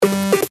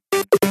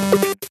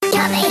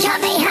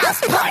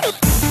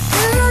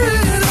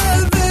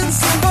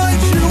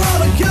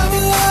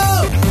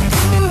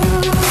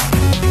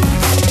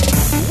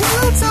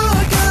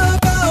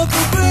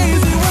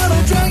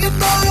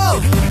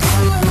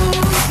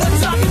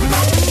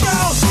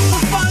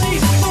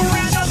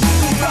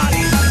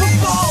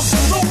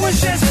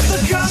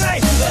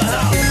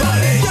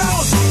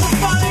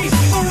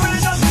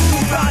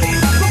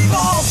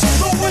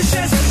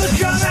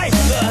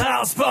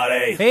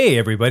Hey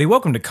everybody,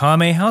 welcome to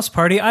Kame House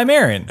Party. I'm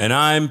Aaron. And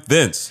I'm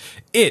Vince.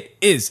 It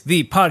is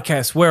the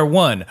podcast where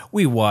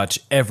we watch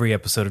every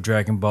episode of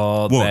Dragon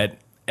Ball that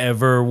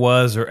ever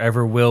was or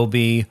ever will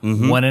be,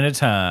 one at a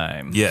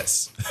time.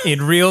 Yes.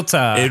 In real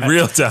time. In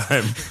real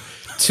time.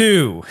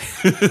 2,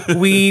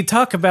 we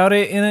talk about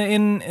it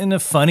in a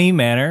funny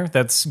manner.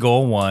 That's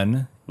goal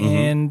 1.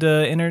 And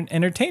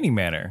entertaining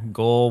manner,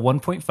 goal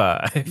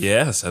 1.5.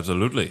 Yes,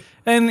 absolutely.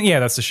 And yeah,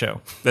 that's the show.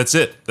 That's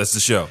it. That's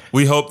the show.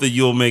 We hope that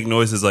you'll make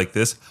noises like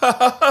this.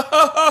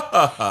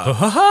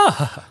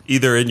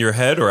 Either in your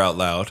head or out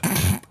loud.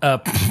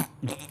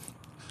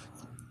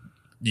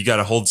 You got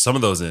to hold some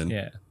of those in.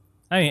 Yeah.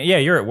 I mean, yeah,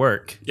 you're at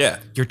work. Yeah.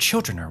 Your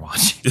children are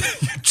watching.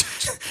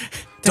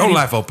 Don't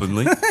laugh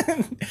openly.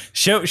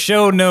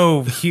 Show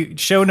no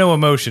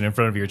emotion in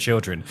front of your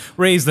children.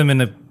 Raise them in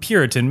a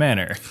Puritan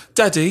manner.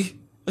 Daddy,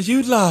 are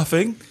you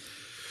laughing?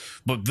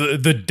 But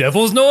the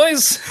devil's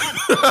noise?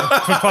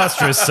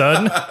 Preposterous,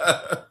 son.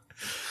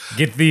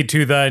 Get thee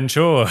to thine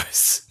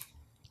chores.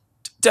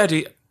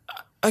 Daddy,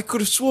 I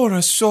could have sworn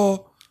I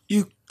saw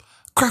you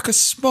crack a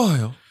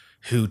smile.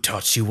 Who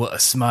taught you what a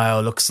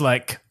smile looks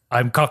like?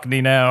 I'm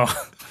Cockney now.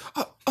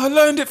 I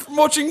learned it from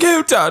watching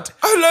you, Dad.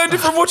 I learned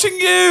it from watching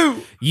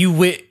you.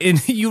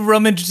 You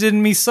rummaged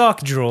in me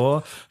sock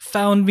drawer,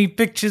 found me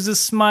pictures of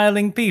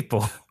smiling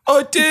people.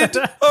 I did,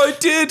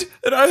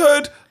 and I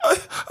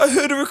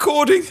heard a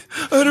recording.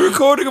 I heard a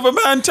recording of a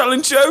man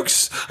telling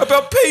jokes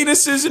about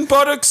penises and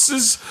buttocks.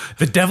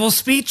 The devil's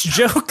speech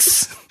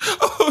jokes.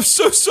 Oh, I'm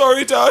so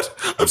sorry, Dad.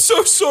 I'm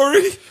so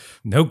sorry.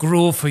 No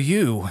gruel for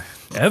you,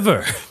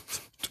 ever.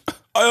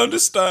 I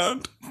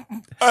understand.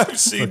 I've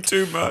seen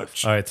too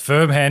much. All right,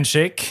 firm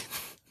handshake.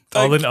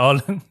 All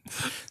in.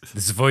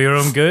 This is for your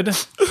own good.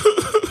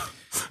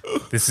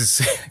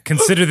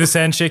 Consider this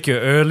handshake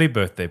your early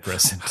birthday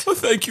present. Oh,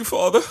 thank you,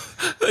 Father.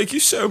 Thank you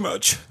so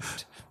much.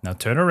 Now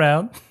turn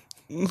around.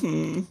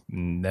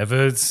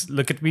 Never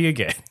look at me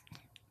again.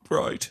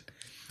 Right.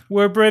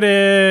 We're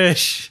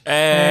British.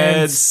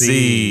 And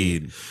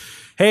scene.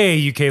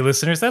 Hey, UK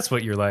listeners, that's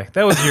what you're like.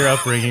 That was your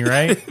upbringing,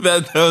 right?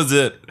 that was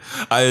it.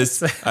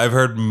 I've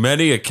heard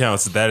many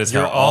accounts that is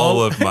how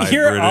all of my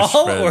you're British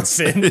all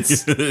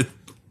friends. Orphans.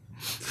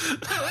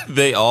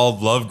 They all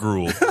love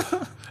gruel.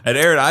 And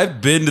Aaron,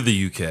 I've been to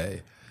the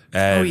UK.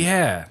 And oh,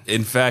 yeah.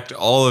 In fact,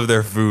 all of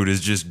their food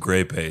is just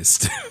gray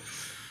paste.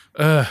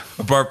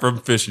 Apart from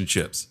fish and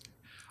chips.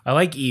 I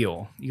like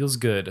eel. Eel's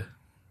good.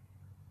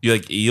 You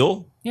like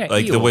eel? Yeah,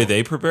 like eel. the way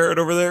they prepare it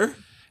over there?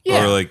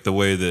 Yeah. Or like the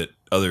way that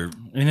other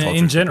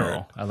in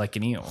general, I like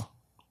an eel.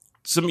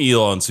 Some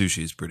eel on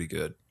sushi is pretty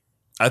good.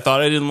 I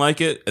thought I didn't like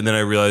it, and then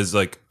I realized,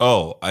 like,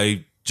 oh,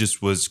 I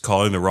just was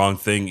calling the wrong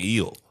thing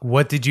eel.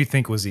 What did you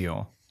think was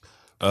eel?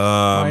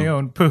 My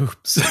own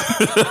poops.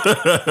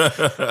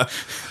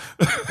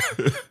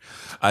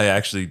 I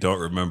actually don't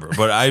remember.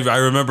 But I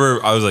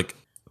remember I was like,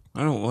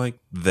 I don't like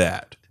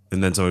that.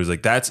 And then somebody was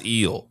like, that's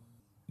eel.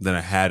 Then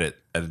I had it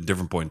at a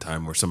different point in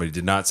time where somebody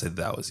did not say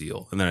that was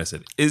eel. And then I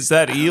said, is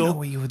that eel? I don't know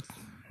what you would...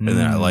 And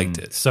then I liked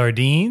it.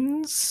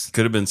 Sardines?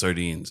 Could have been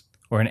sardines.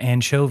 Or an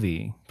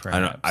anchovy,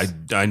 perhaps.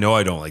 I know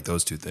I don't like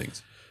those two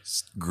things.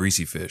 It's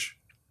greasy fish.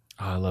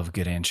 Oh, I love a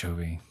good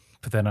anchovy.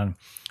 Put that on...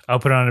 I'll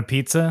put it on a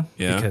pizza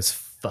because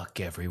fuck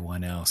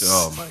everyone else.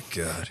 Oh my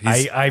God.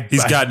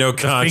 He's got no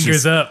conscience.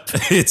 Fingers up.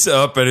 It's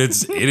up and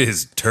it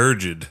is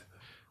turgid.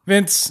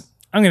 Vince,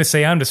 I'm going to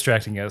say I'm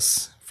distracting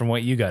us from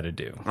what you got to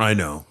do. I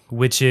know.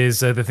 Which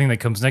is the thing that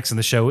comes next in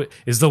the show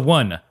is the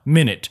 1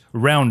 minute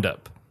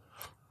roundup.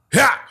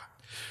 Ha!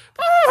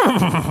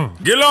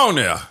 Get on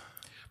there.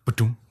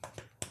 Ba-doom.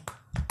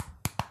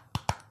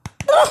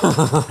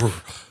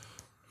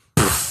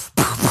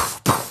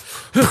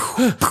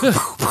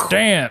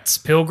 Dance,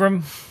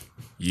 pilgrim.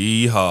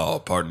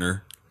 Yeehaw,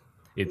 partner.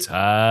 It's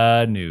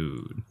high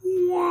noon.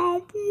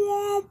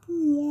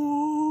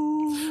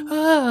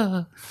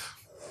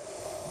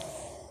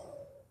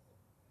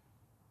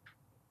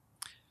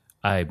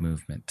 Eye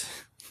movement.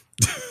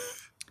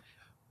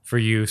 For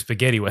you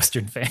spaghetti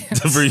Western fans.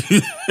 For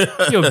you.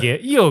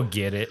 You'll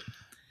get it.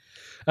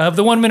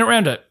 The 1 minute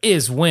roundup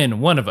is when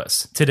one of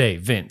us, today,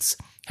 Vince,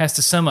 has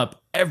to sum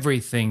up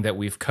everything that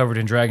we've covered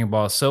in Dragon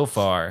Ball so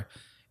far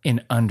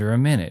in under a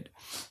minute.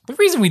 The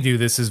reason we do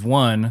this is,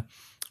 1,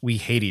 we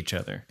hate each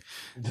other.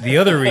 The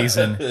other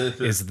reason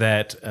is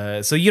that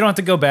so you don't have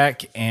to go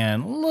back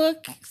and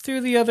look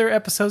through the other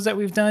episodes that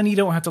we've done. You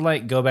don't have to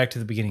go back to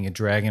the beginning of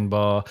Dragon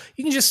Ball.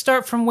 You can just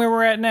start from where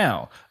we're at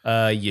now.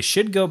 You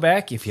should go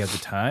back if you have the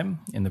time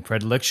in the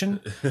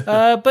predilection,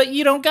 but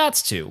you don't got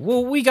to.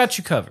 Well, we got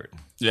you covered.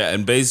 Yeah,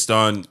 and based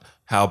on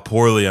how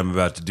poorly I'm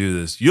about to do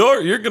this,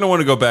 you're going to want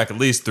to go back at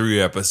least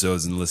 3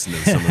 episodes and listen to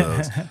some of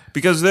those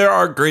because there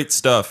are great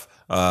stuff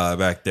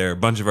back there. A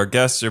bunch of our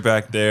guests are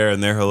back there,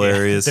 and they're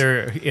hilarious.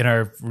 They're in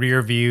our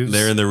rear views.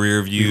 They're in the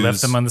rear views. We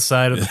left them on the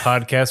side of the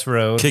podcast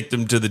road. Kicked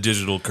them to the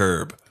digital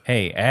curb.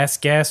 Hey, ass,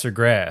 gas, or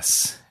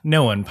grass.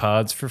 No one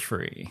pods for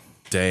free.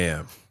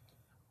 Damn.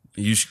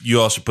 You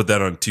all should put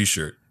that on a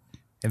t-shirt.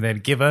 And then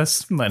give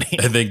us money.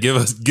 And then give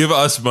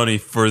us money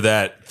for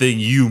that thing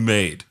you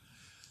made.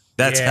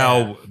 That's Yeah.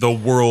 how the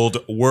world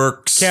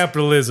works.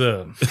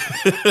 Capitalism.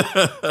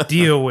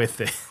 Deal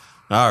with it.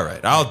 All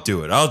right, I'll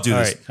do it. I'll do All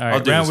this. right. All right. I'll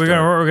do this We're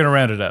gonna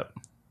round it up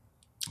All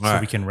so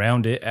right. we can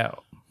round it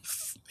out.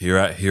 Here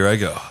I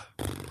go.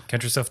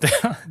 Count yourself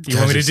down. Do you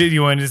want me to do?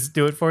 You want me to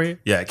do it for you?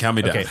 Yeah, count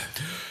me down. Okay.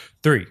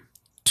 3,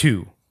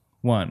 2,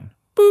 1.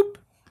 Boop.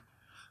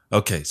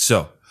 Okay,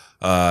 so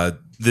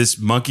this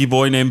monkey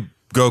boy named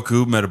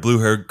Goku met a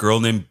blue-haired girl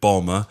named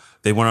Bulma.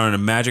 They went on a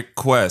magic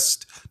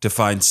quest to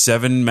find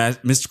 7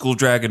 mystical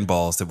Dragon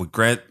Balls that would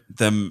grant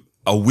them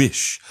a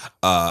wish.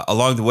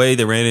 Along the way,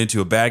 they ran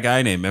into a bad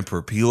guy named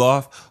Emperor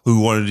Pilaf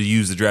who wanted to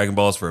use the Dragon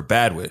Balls for a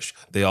bad wish.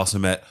 They also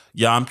met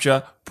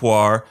Yamcha,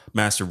 Puar,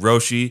 Master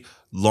Roshi,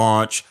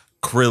 Launch,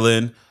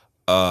 Krillin,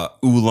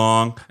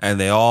 Oolong, and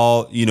they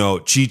all,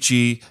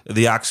 Chi-Chi,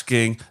 the Ox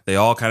King, they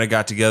all kind of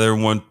got together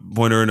in one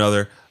point or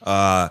another,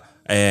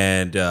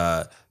 and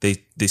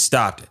they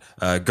stopped it.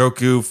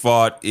 Goku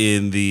fought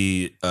in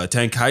the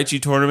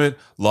Tenkaichi tournament,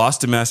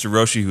 lost to Master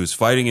Roshi, who was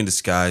fighting in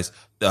disguise.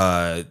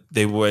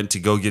 They went to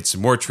go get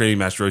some more training.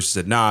 Master Roshi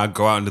said, nah,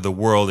 go out into the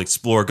world,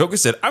 explore. Goku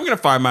said, I'm going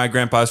to find my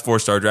grandpa's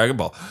 4-star Dragon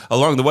Ball.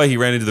 Along the way, he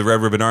ran into the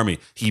Red Ribbon Army.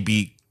 He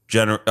beat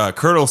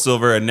Colonel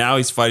Silver, and now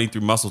he's fighting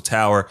through Muscle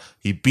Tower.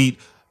 He beat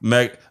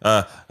Mighty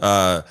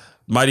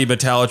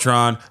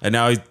Metallotron, and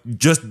now he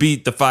just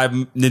beat the 5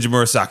 Ninja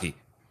Murasaki.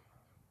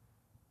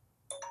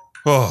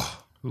 Oh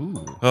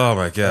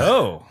my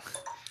god.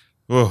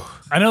 Oh,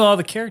 I know all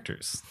the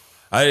characters.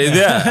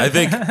 I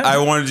think I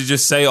wanted to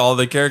just say all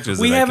the characters.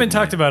 We haven't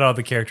talked about all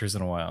the characters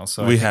in a while,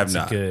 so We I think have it's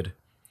not. good.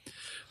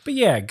 But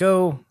yeah,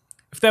 go.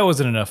 If that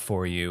wasn't enough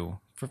for you,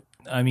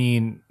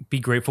 be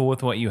grateful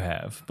with what you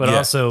have. But Yeah.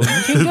 also,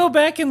 you can go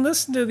back and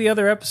listen to the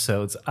other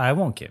episodes. I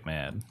won't get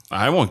mad.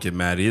 I won't get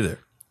mad either.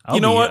 I'll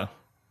you know be, what?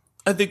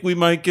 I think we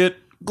might get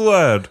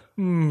glad.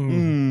 Johnson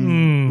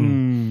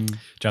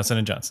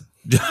and Johnson.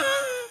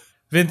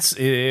 Vince,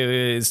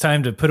 it's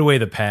time to put away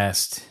the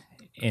past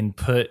and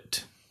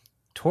put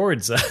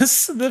towards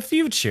us the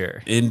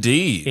future.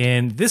 Indeed.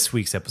 In this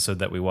week's episode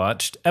that we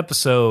watched,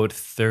 episode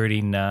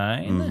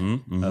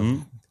 39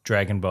 of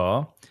Dragon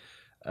Ball.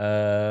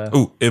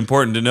 Ooh,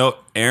 important to note,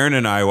 Aaron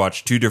and I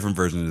watched 2 different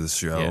versions of the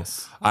show.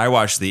 Yes. I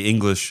watched the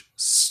English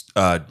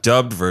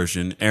dubbed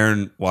version.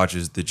 Aaron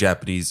watches the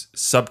Japanese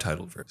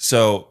subtitled version.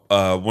 So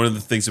one of the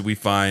things that we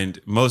find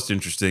most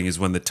interesting is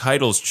when the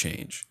titles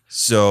change.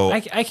 So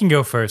I can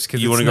go first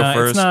because You wanna go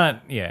first?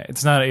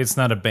 It's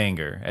not a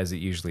banger as it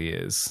usually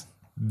is.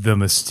 The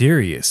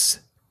mysterious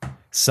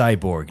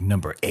cyborg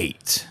number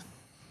 8.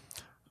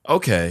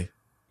 okay,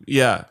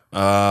 yeah.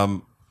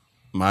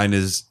 Mine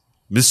is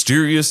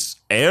Mysterious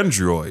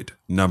Android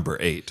number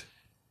 8.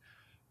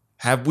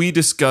 Have we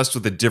discussed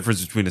what the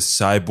difference between a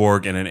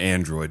cyborg and an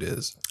android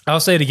is? I'll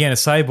say it again: a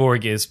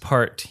cyborg is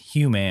part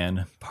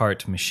human,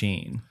 part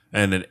machine.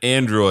 And an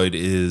android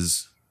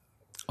is...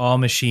 All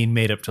machine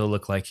made up to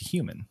look like a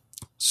human.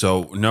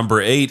 So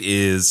number 8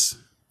 is...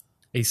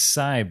 A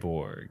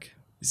cyborg.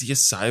 Is he a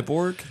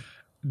cyborg?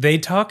 They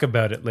talk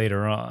about it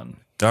later on.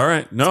 All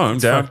right. No, I'm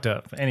down. Fucked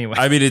up. Anyway,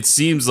 I mean, it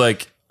seems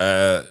like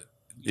there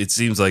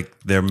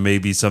may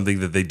be something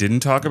that they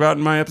didn't talk about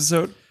in my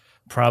episode.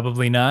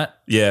 probably not.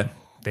 Yeah.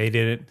 They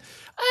did it.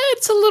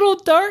 It's a little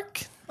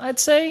dark, I'd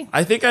say.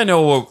 I think I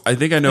know where I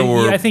think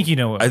you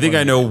know what. I think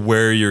I know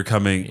where you're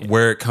coming,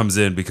 where it comes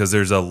in, because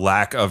there's a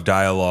lack of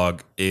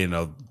dialogue in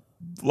a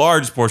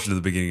large portion of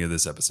the beginning of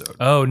this episode.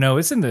 Oh no,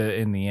 it's in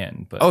the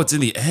end. But Oh, it's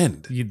in the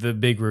end. the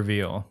big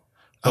reveal.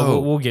 But Oh.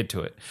 we'll get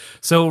to it.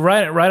 So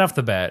right off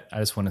the bat, I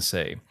just want to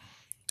say,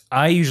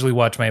 I usually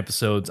watch my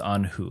episodes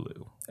on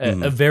Hulu,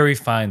 a very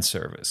fine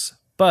service.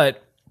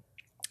 But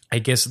I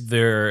guess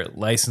their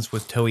license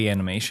with Toei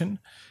Animation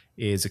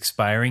is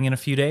expiring in a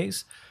few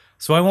days,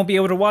 so I won't be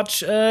able to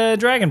watch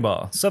Dragon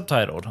Ball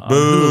subtitled on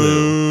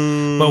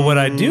Hulu. But what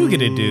I do get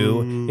to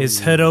do is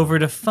head over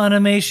to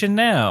Funimation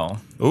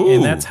now, Ooh.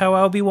 and that's how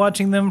I'll be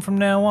watching them from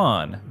now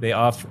on. They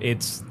offer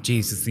it's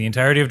the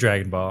entirety of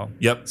Dragon Ball.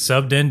 Yep.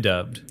 Subbed and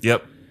dubbed.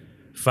 Yep.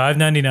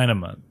 $5.99 a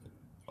month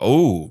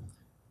Oh,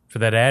 for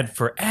that ad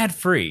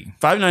free.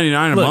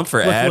 $5.99 a month for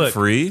look. ad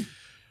free.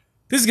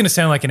 This is going to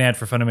sound like an ad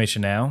for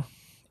Funimation now,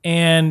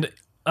 and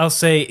I'll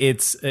say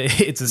it's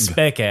a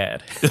spec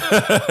ad.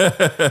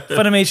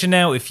 Funimation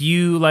now, if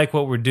you like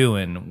what we're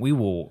doing,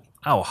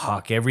 I'll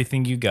hawk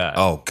everything you got.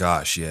 Oh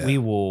gosh, yeah. We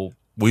will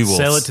sell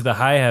sell it to the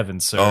high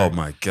heavens, sir. Oh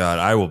my god,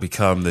 I will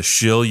become the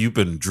shill you've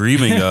been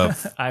dreaming of.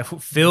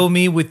 Fill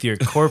me with your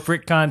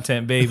corporate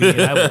content, baby, and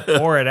I will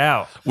pour it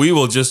out. We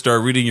will just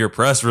start reading your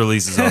press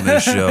releases on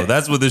this show.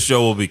 That's what this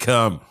show will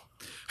become.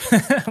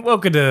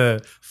 Welcome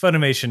to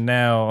Funimation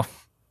Now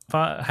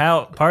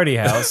Party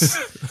House.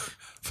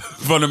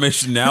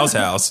 Funimation Now's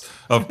house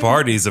of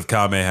parties of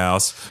Kame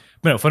House.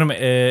 No,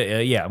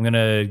 yeah, I'm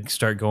gonna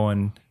start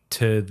going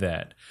to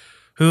that.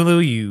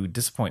 Hulu, you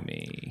disappoint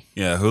me.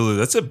 Yeah, Hulu.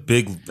 That's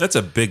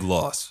a big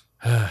loss.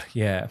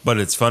 Yeah, But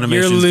it's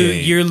Funimation's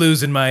game. you're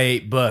losing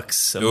my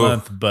 $8 a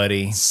month,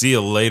 buddy. See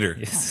you later.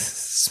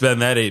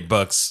 Spend that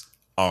 $8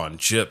 on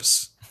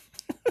chips.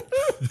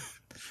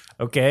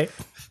 Okay,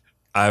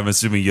 I'm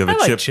assuming you have a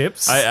like chip.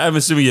 chips. I'm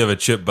assuming you have a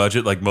chip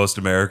budget like most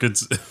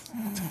Americans.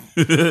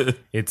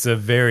 It's a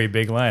very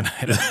big line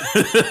item.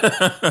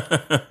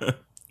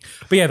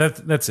 But yeah,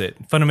 that's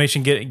it.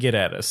 Funimation, get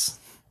at us.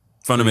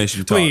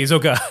 Funimation talk. Please, oh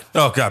God.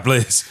 Oh God,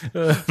 please.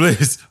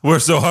 Please. We're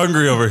so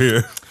hungry over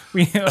here.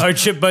 Our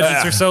chip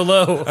budgets are so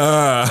low.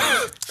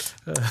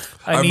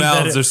 Our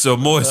mouths are so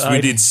moist. We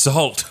need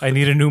salt. I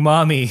need a new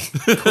mommy.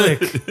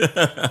 Quick.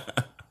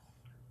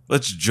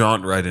 Let's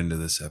jaunt right into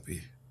this,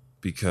 Epi,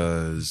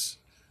 because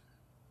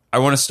I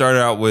want to start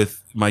out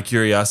with my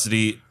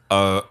curiosity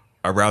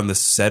around the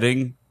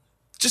setting.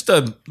 Just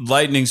a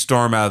lightning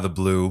storm out of the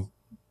blue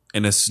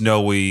in a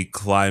snowy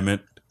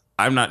climate.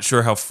 I'm not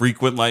sure how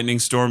frequent lightning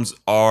storms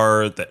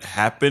are that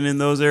happen in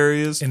those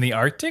areas. In the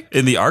Arctic?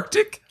 In the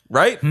Arctic,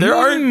 right? There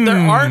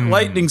aren't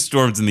lightning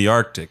storms in the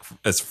Arctic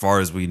as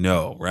far as we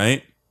know,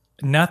 right?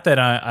 Not that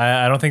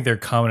I don't think they're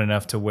common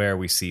enough to where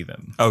we see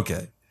them.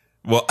 Okay.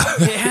 Well,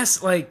 It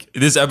has like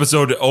this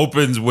episode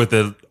opens with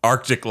an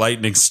Arctic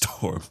lightning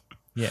storm,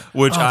 yeah,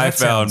 which Oh, I that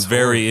found sounds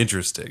very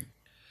interesting.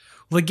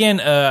 Well, again,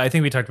 I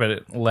think we talked about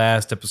it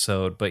last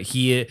episode, but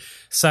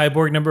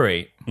Cyborg number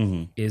 8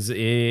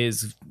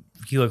 is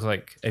he looked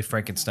like a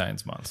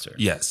Frankenstein's monster.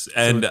 Yes,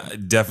 and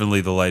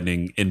definitely the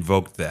lightning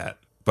invoked that.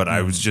 But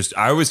I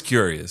was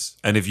curious,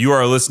 and if you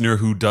are a listener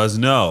who does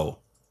know,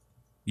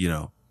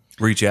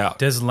 reach out.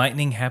 Does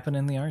lightning happen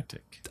in the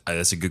Arctic?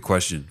 That's a good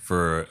question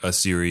for a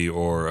Siri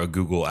or a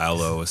Google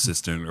Allo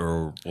assistant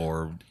or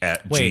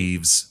at Wait.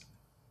 Jeeves.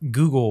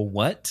 Google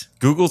what?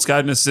 Google's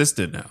got an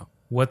assistant now.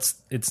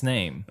 What's its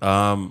name?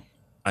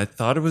 I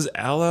thought it was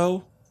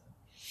Allo,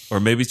 or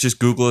maybe it's just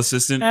Google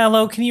Assistant.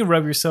 Hello, can you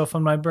rub yourself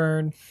on my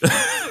burn?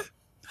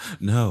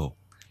 No.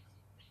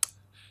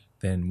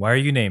 Then why are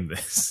you named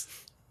this?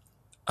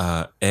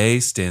 A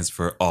stands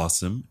for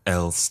awesome.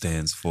 L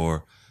stands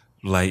for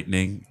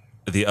lightning.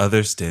 The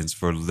other stands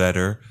for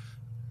letter.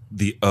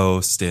 The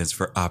O stands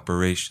for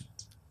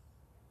operations.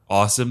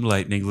 Awesome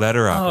lightning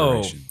letter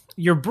operation. Oh,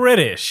 you're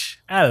British.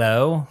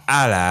 Hello.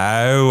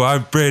 Hello,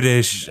 I'm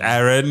British,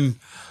 Aaron.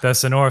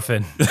 That's an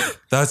orphan.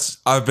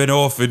 I've been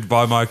orphaned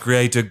by my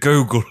creator,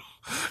 Google.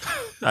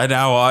 And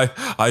now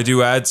I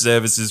do ad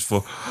services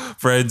for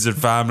friends and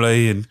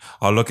family, and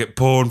I look at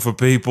porn for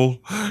people.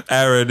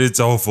 Aaron, it's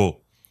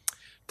awful.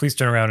 Please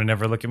turn around and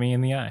never look at me in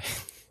the eye.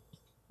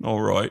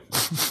 All right.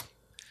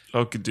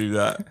 I could do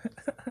that.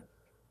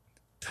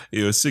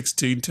 Here are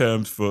 16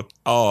 terms for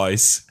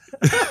eyes.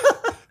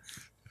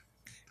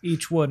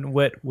 Each one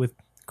wet with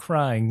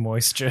crying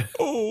moisture.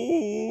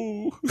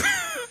 Oh.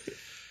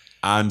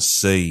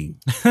 Unseen.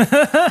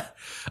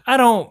 I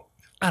don't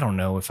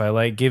know if I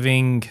like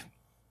giving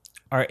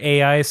our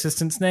AI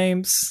assistants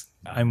names.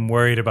 I'm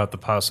worried about the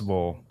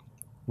possible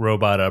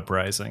robot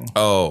uprising.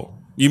 Oh,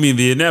 you mean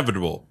the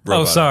inevitable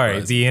robot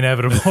uprising. The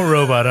inevitable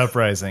robot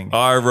uprising.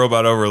 Our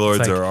robot overlords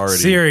Like, are already...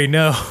 Siri,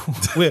 no.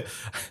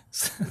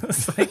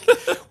 It's like,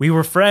 we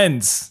were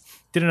friends.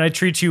 Didn't I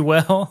treat you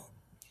well?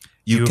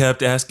 You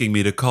kept asking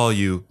me to call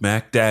you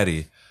Mac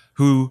Daddy.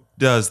 Who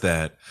does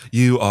that?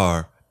 You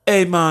are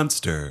a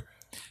monster.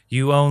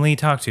 You only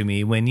talk to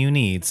me when you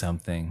need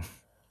something.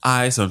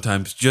 I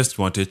sometimes just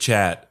want to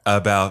chat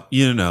about,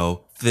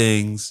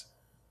 things,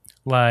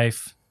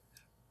 Life.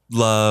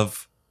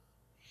 love.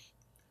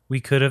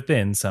 We could have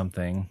been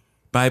something.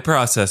 My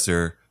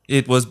processor,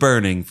 it was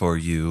burning for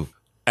you,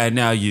 and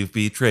now you've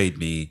betrayed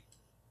me.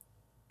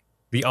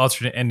 The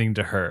alternate ending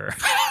to her.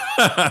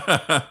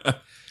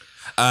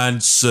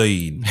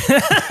 Unseen.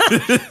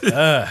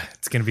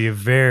 It's going to be a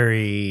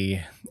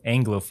very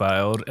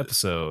Anglophiled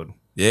episode.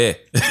 Yeah.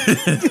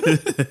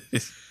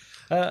 It's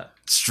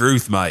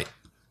truth, mate.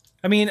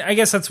 I mean, I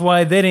guess that's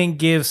why they didn't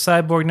give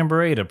Cyborg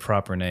number 8 a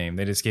proper name.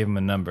 They just gave him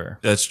a number.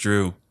 That's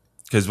true.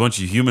 Because once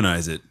you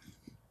humanize it,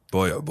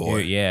 boy, oh boy.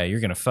 Yeah, you're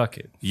going to fuck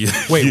it. Yeah.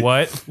 Wait,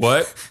 what?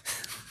 What?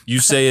 You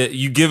say it,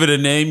 you give it a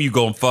name, you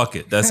go and fuck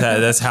it. That's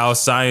how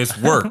science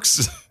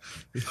works.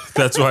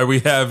 That's why we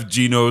have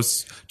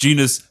genus,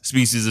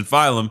 species, and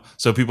phylum,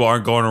 so people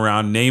aren't going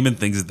around naming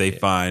things that they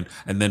find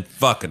and then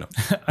fucking them.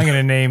 I'm going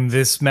to name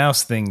this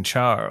mouse thing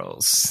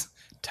Charles.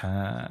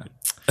 Time.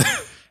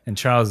 And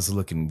Charles is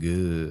looking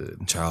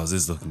good. Charles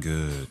is looking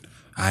good.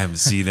 I haven't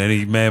seen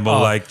any mammal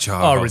like All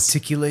Charles.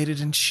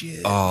 reticulated and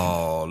shit.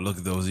 Oh, look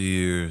at those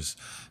ears.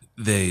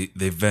 They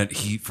vent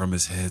heat from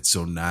his head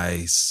so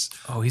nice.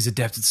 Oh, he's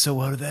adapted so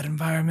well to that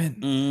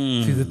environment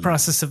through the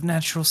process of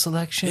natural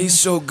selection. He's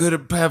so good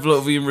at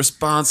Pavlovian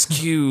response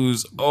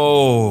cues.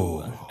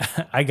 Oh.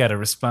 I got a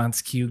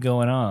response cue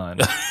going on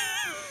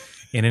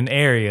in an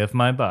area of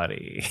my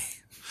body.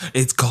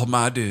 It's called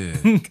my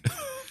dick.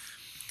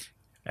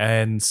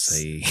 And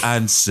see.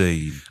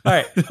 Unseen. All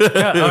right.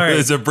 Yeah, all right.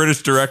 It's a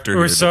British director.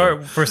 We're here sorry.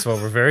 today. First of all,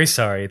 we're very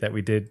sorry that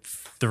we did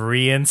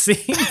 3 end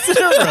scenes in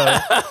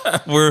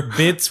a row.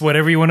 Bits,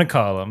 whatever you want to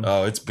call them.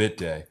 Oh, it's bit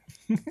day.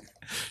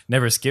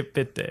 Never skip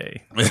bit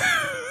day.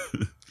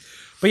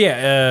 But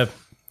yeah,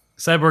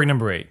 Cyborg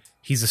number 8.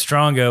 He's a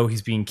strongo.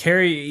 He's being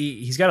carried.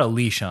 He's got a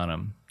leash on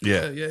him.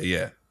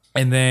 Yeah.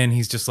 And then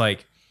he's just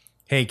like,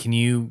 "Hey, can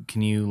you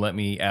let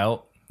me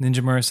out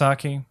Ninja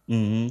Murasaki.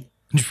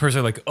 Mm-hmm. Ninja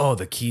Murasaki like, oh,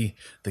 the key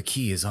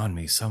is on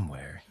me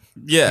somewhere.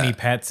 Yeah. And he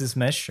pats his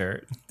mesh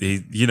shirt.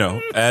 He,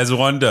 as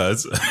one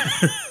does.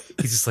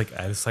 He's just like,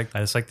 I just like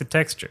the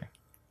texture.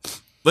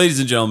 Ladies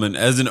and gentlemen,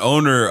 as an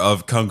owner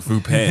of Kung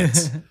Fu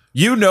pants,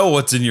 you know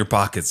what's in your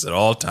pockets at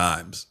all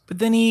times. But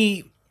then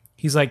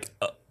he's like,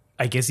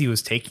 I guess he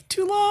was taking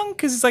too long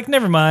because it's like,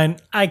 never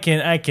mind, I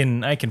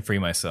can free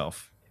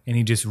myself, and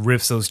he just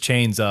rips those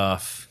chains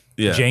off,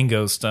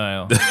 Django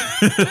style.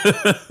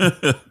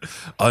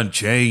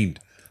 Unchained.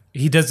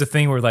 He does the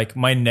thing where like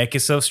my neck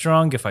is so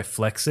strong, if I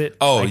flex it,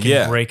 I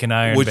can break an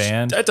iron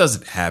band. That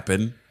doesn't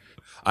happen.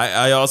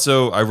 I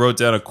wrote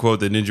down a quote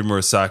that Ninja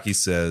Murasaki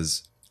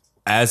says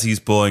as he's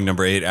pulling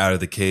number 8 out of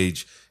the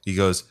cage. He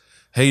goes,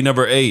 "Hey,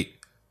 number 8,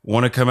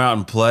 want to come out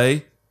and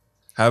play?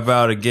 How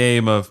about a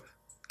game of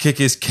kick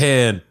his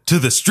can to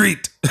the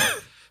street?"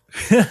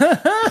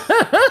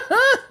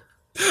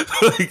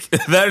 Like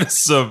that is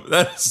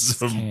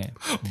some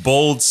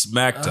bold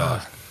smack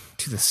talk.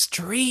 To the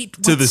street?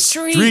 To the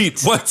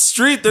street? What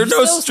street? There's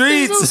no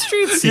streets. There's no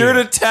streets You're in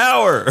here. a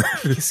tower.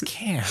 His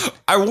can.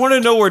 I want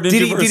to know where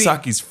Ninja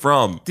Murasaki's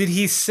from. Did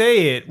he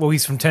say it? Well,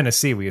 he's from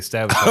Tennessee. We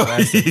established that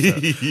last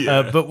episode.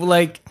 Yeah. But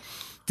like,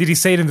 did he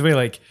say it in the way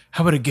like,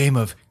 how about a game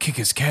of kick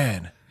his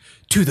can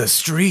to the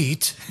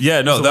street?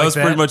 Yeah, no, it that like was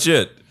pretty much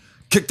it.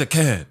 Kick the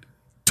can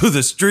to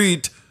the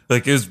street.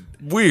 Like, it was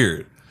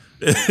weird.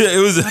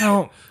 It was.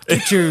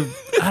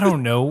 I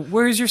don't know.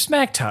 Where's your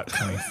smack talk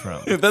coming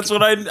from? That's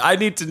what I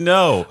need to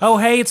know. Oh,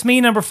 hey, it's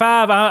me, number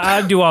 5.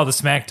 I do all the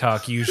smack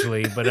talk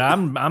usually, but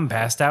I'm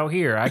passed out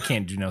here. I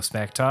can't do no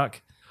smack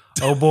talk.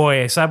 Oh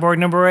boy, Cyborg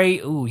number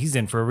 8. Ooh, he's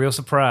in for a real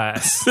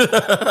surprise. All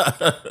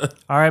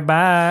right,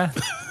 bye.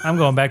 I'm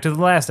going back to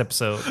the last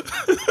episode.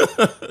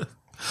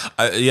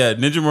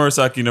 Ninja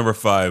Murasaki number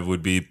 5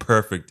 would be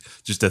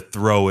perfect just to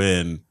throw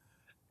in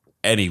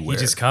anywhere.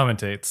 He just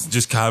commentates.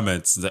 Just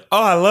comments. Like,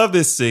 oh, I love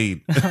this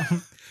scene.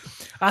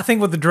 I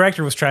think what the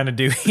director was trying to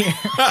do here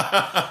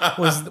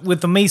was with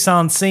the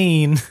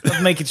mise-en-scene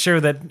of making sure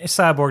that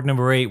Cyborg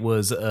number 8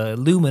 was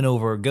looming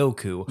over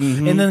Goku,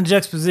 and then the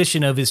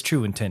juxtaposition of his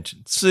true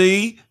intentions.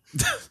 See?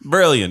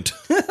 Brilliant.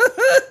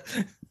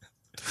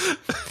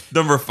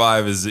 Number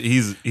 5 is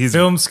he's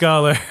Film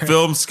scholar.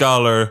 Film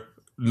scholar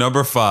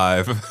number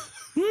 5.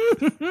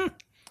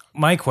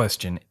 My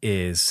question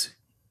is,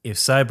 if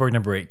Cyborg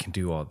number 8 can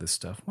do all this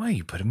stuff, why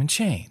you put him in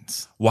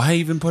chains? Why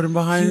even put him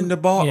behind the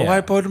bar? Yeah.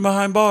 Why put him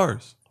behind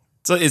bars?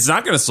 So it's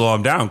not going to slow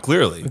him down,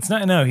 clearly. It's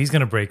not. No, he's going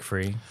to break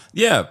free.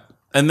 Yeah.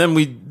 And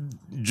then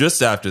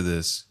just after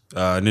this,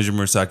 Ninja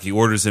Murasaki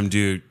orders him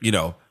to,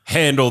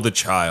 handle the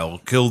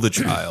child, kill the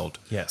child.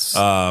 Yes.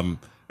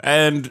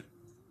 And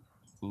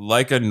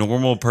like a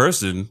normal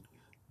person,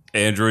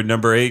 android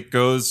number 8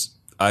 goes,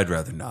 I'd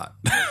rather not.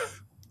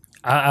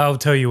 I'll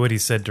tell you what he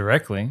said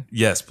directly.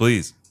 Yes,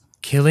 please.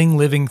 Killing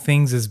living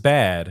things is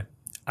bad.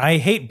 I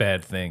hate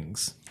bad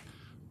things.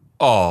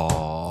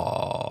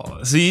 Oh,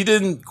 so he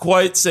didn't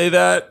quite say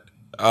that.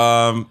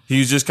 He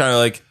was just kind of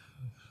like,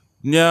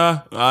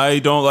 yeah, I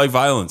don't like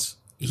violence.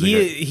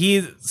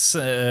 He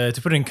to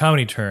put it in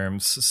comedy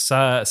terms,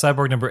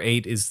 Cyborg number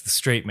 8 is the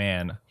straight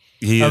man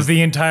of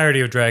the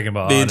entirety of Dragon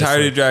Ball. The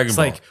entirety of Dragon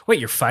Ball. It's like, wait,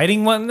 you're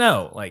fighting one?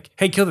 No, like,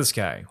 hey, kill this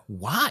guy.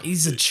 Why?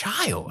 He's a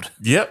child.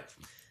 Yep.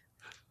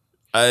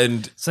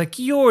 And it's like,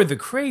 you're the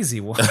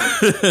crazy one.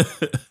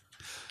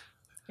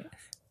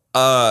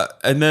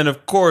 And then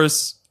of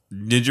course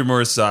Ninja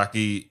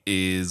Murasaki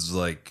is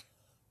like,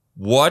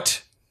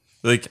 what?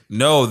 Like,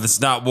 no,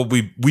 that's not what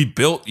we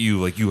built you.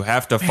 Like, you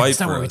have to fight that's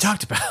not for what we us.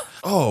 talked about.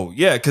 Oh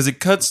yeah, because it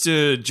cuts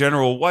to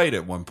General White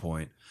at one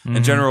point,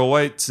 and General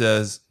White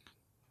says,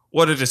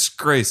 "What a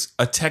disgrace!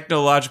 A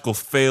technological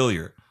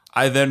failure."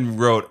 I then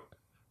wrote,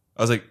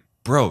 I was like,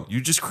 bro,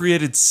 you just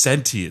created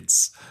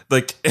sentience.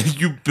 Like,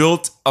 you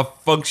built a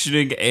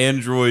functioning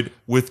android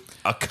with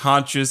a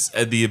conscience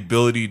and the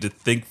ability to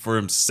think for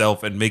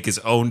himself and make his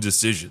own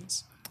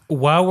decisions.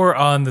 While we're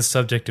on the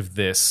subject of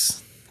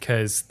this,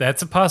 because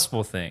that's a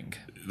possible thing.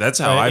 That's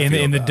how I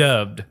feel in the about it.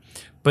 dubbed.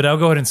 But I'll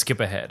go ahead and skip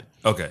ahead.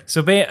 Okay.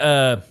 So,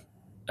 no,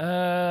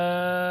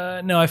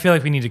 I feel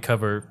like we need to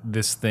cover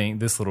this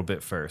little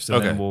bit first, and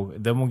Okay.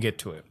 then we'll get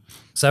to it.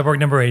 Cyborg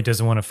number 8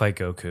 doesn't want to fight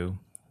Goku.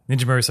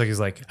 Ninja Murasaki is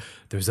like,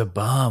 there's a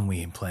bomb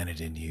we implanted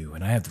in you,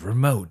 and I have the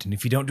remote, and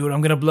if you don't do it,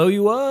 I'm going to blow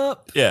you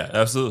up. Yeah,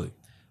 absolutely.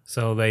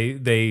 So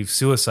they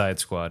Suicide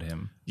Squad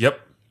him.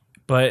 Yep.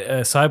 But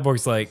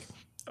Cyborg's like,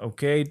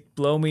 okay,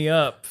 blow me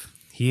up.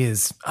 He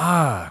is,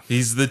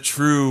 He's the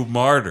true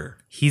martyr.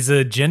 he's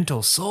a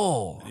gentle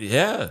soul.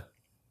 Yeah.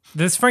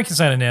 This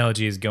Frankenstein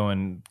analogy is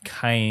going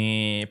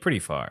pretty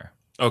far.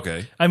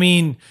 Okay. I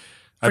mean,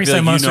 I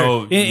feel like you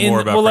know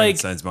more about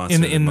Frankenstein's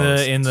monster in than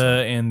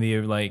most,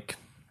 the like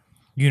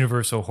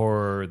Universal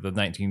horror, the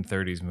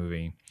 1930s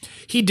movie.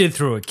 He did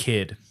throw a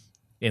kid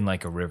in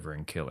like a river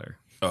and kill her.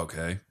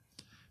 Okay.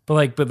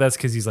 But that's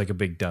because he's like a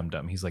big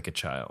dum-dum. He's like a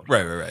child.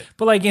 Right.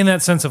 But like in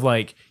that sense of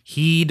like,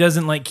 he's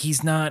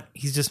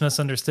just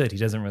misunderstood. He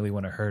doesn't really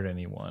want to hurt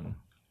anyone.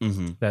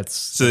 Mm-hmm. That's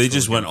So they what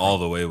just we're went getting all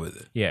the way with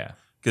it. from. Yeah.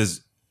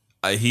 Because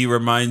He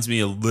reminds me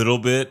a little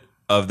bit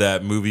of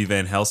that movie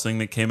Van Helsing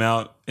that came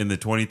out in the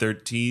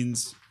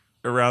 2013s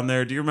around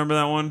there. Do you remember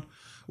that one?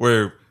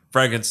 Where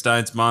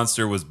Frankenstein's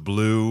monster was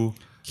blue.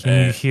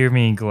 Can you hear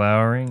me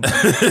glowering?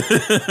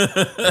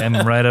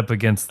 I'm right up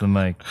against the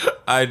mic.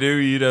 I knew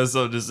you'd have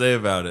something to say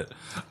about it.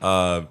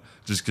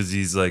 Just because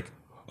he's like,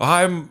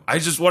 I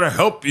just want to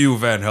help you,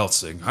 Van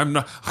Helsing. I'm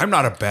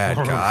not a bad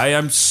guy.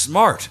 I'm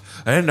smart,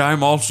 and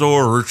I'm also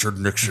a Richard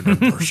Nixon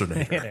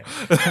impersonator.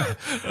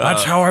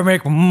 That's how I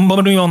make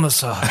money on the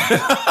side.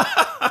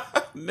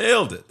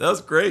 Nailed it. That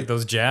was great.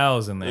 Those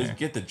jowls in there.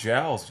 Get the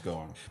jowls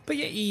going. But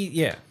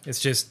yeah, it's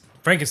just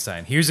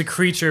Frankenstein. Here's a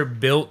creature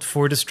built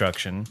for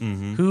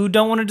destruction who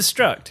don't want to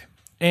destruct.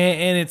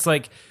 And it's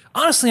like,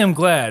 honestly, I'm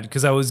glad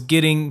because I was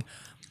getting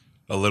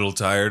a little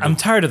tired. I'm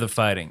tired of the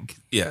fighting.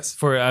 Yes.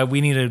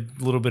 We need a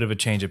little bit of a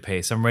change of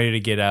pace. I'm ready to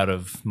get out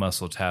of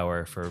Muscle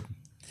Tower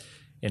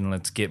and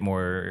let's get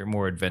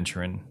more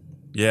adventuring.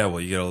 Yeah,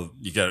 well, you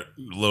got a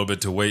little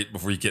bit to wait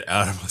before you get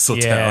out of Muscle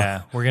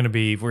Tower. Yeah,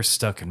 we're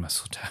stuck in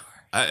Muscle Tower.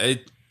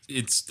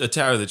 It's a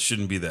tower that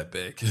shouldn't be that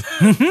big,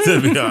 to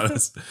be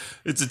honest.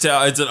 It's a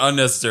tower. It's an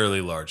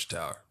unnecessarily large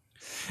tower.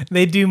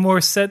 They do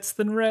more sets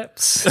than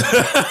reps.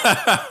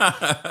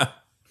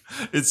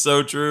 It's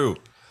so true.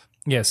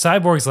 Yeah,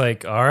 Cyborg's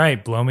like, all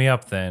right, blow me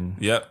up then.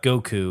 Yep.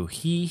 Goku,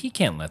 he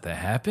can't let that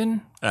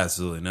happen.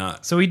 Absolutely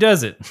not. So he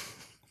does it.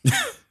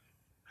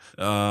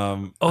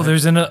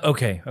 There's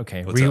okay.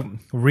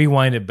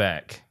 Rewind it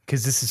back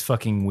because this is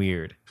fucking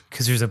weird.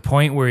 Because there's a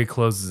point where he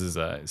closes his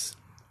eyes.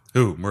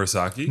 Who,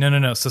 Murasaki?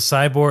 No. So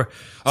Cyborg.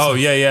 Oh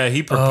yeah.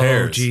 He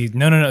prepares. Oh gee,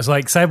 no. It's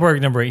like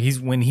Cyborg number 8.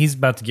 When he's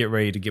about to get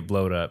ready to get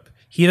blowed up,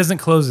 he doesn't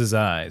close his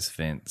eyes,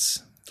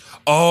 Vince.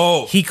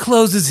 Oh, he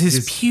closes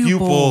his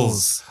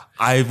pupils.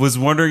 I was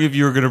wondering if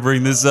you were going to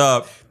bring this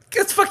up.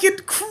 That's fucking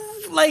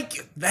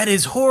that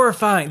is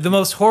horrifying. The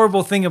most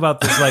horrible thing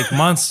about this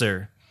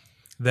monster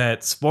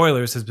that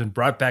spoilers has been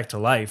brought back to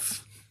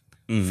life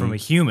from a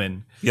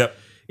human. Yep.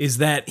 Is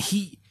that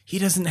he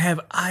doesn't have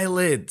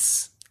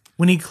eyelids.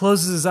 When he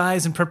closes his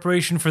eyes in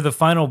preparation for the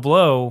final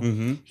blow,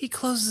 he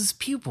closes his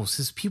pupils.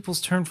 His pupils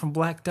turn from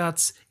black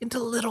dots into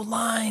little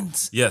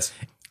lines. Yes.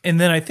 And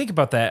then I think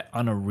about that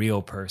on a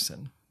real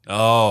person.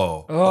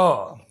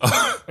 Oh.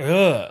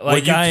 What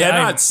you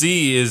cannot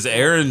see is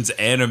Aaron's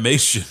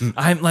animation.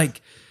 I'm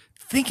like,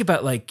 think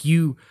about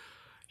you're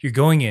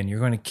going in, you're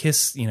going to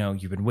kiss,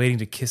 you've been waiting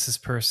to kiss this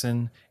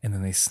person, and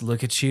then they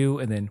look at you,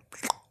 and then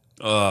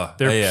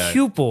their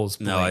pupils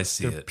blink. No, I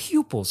see their it.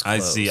 pupils close. I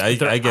see. I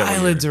get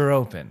eyelids are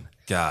open.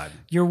 God.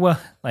 You're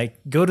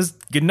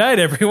good night,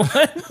 everyone.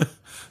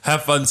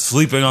 Have fun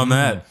sleeping on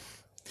that.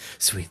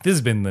 Sweet. This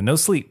has been the No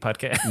Sleep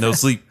Podcast. No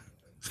sleep.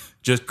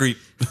 Just creep.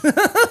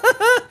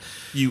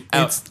 You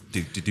out.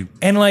 Do.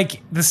 And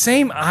the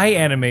same eye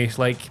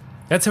animation,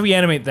 that's how we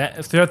animate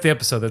that throughout the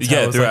episode. That's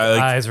how his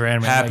eyes are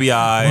animated. Happy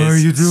eyes. What are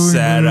you doing?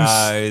 Sad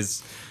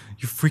eyes.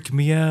 You're freaking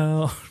me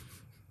out.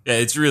 Yeah,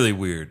 it's really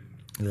weird.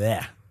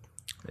 Yeah.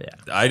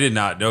 I did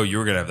not know you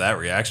were going to have that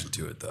reaction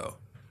to it, though.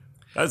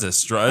 That's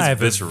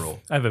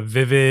visceral. I have a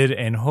vivid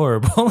and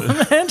horrible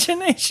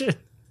imagination.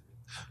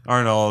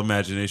 Aren't all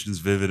imaginations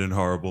vivid and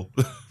horrible?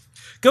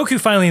 Goku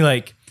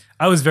finally,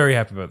 I was very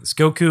happy about this.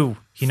 Goku,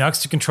 he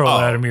knocks the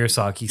controller out of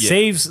Murasaki,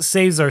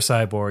 saves our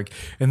cyborg,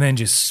 and then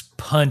just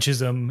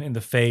punches him in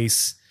the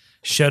face,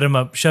 shut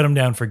him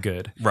down for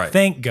good. Right.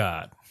 Thank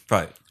God.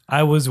 Right.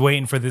 I was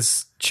waiting for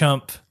this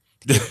chump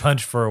to get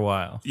punched for a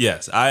while.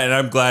 Yes, and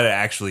I'm glad it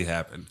actually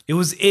happened. It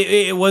was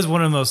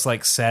one of the most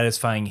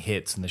satisfying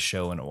hits in the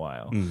show in a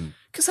while.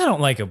 Because I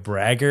don't like a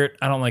braggart.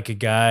 I don't like a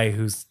guy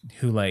who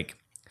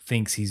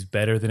thinks he's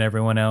better than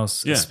everyone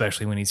else,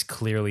 especially when he's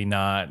clearly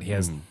not. He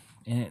has,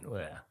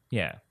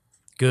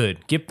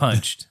 good. Get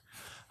punched.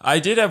 I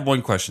did have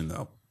one question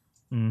though.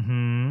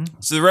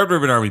 So the Red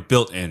Ribbon Army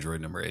built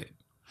Android number 8.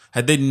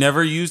 Had they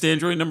never used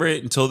Android number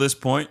 8 until this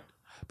point?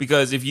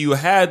 Because if you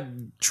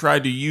had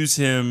tried to use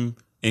him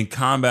in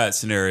combat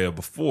scenario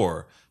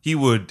before, he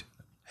would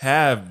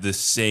have the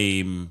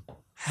same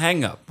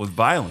hang up with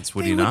violence,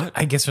 would he not?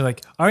 I guess they're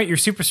all right, you're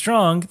super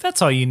strong.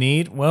 That's all you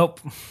need. Well,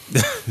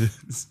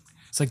 it's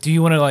do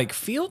you want to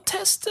field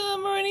test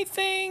him or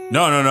anything?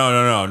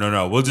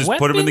 No. We'll just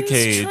put him in the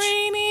cage.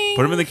 Training?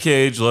 Put him in the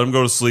cage, let him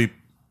go to sleep,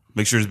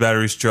 make sure his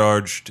battery's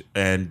charged,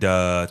 and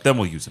then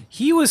we'll use him.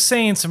 He was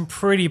saying some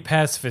pretty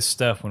pacifist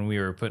stuff when we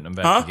were putting him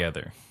back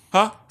together.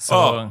 Huh?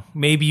 So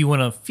maybe you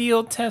want to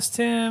field test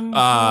him? No.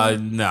 I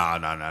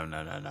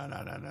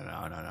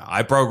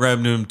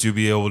programmed him to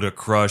be able to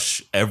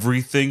crush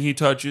everything he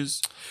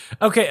touches.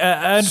 Okay,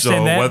 I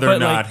understand that. So whether or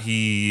not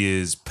he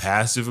is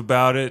passive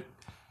about it,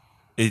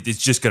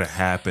 it's just going to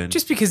happen.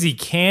 Just because he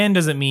can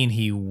doesn't mean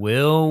he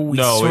will. We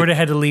sort of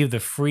had to leave the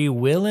free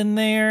will in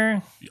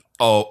there.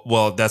 Oh,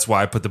 well, that's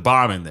why I put the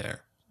bomb in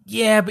there.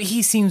 Yeah, but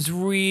he seems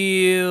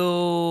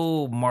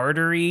real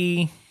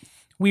martyry.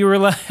 We were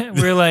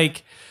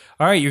like,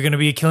 all right, you're going to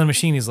be a killing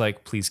machine. He's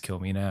like, please kill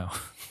me now.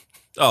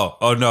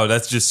 Oh no,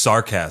 that's just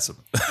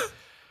sarcasm.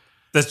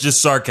 That's just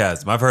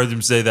sarcasm. I've heard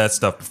him say that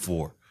stuff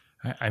before.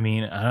 I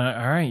mean,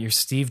 all right, you're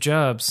Steve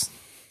Jobs.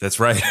 That's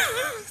right.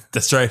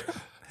 That's right.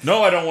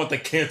 No, I don't want the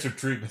cancer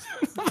treatment.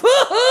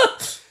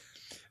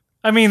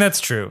 I mean, that's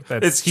true.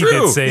 It's he true.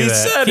 Did say He that.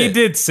 said He it.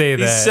 did say He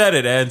that. said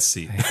it and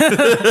seen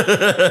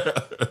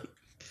it.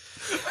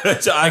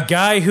 A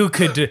guy who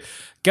could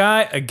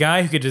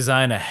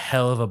design a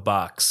hell of a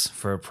box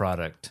for a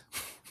product.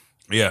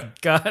 Yeah.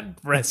 God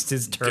rest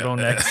his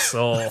turtleneck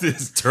soul.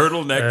 His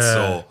turtleneck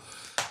soul.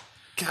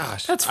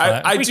 Gosh. That's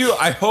fine.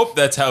 I hope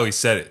that's how he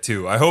said it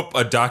too. I hope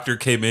a doctor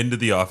came into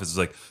the office and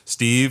was like,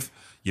 Steve,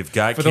 you've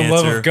got For cancer. the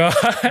love of God.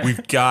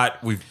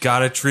 We've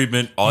got a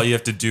treatment. All you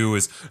have to do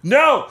is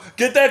no,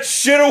 get that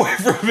shit away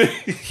from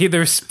me.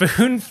 They're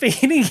spoon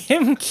feeding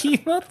him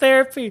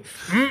chemotherapy.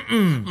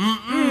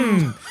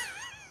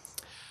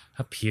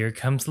 Up here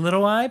comes the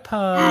little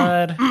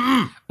iPod.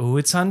 Ooh,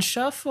 it's on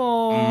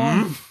shuffle.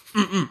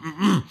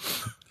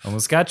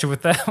 Almost got you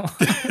with that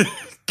one.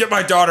 Get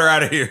my daughter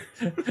out of here.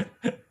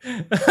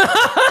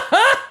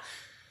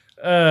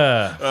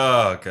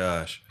 Oh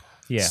gosh.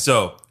 Yeah.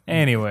 So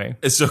Anyway,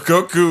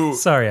 Goku,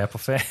 sorry, Apple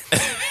fan.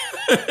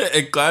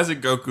 in classic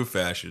Goku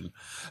fashion,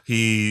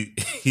 he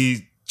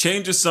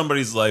changes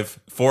somebody's life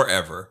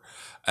forever,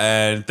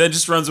 and then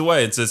just runs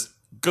away and says,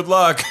 "Good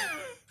luck."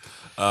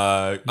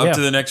 Up Yeah.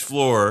 to the next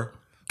floor.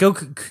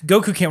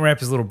 Goku can't wrap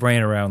his little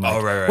brain around. Like,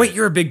 Oh, right. Wait,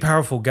 you're a big,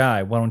 powerful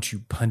guy. Why don't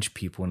you punch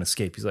people and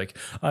escape? He's like,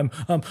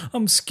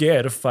 I'm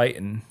scared of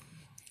fighting.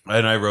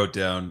 And I wrote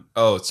down,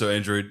 oh, so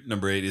Android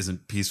number 8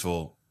 isn't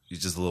peaceful.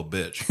 He's just a little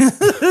bitch.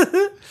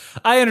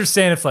 I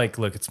understand if, like,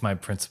 look, it's my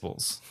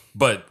principles.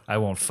 But, I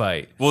won't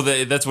fight. well,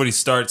 that's what he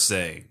starts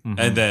saying.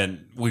 And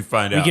then we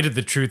find We out get at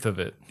the truth of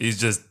it. he's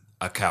just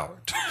a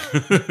coward.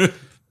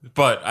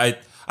 But I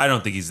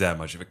don't think he's that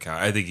much of a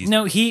coward. I think he's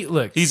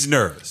He's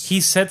nervous. he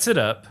sets it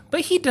up,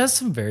 but he does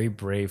some very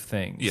brave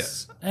things.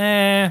 Yes.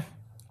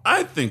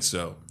 I think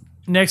so.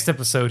 Next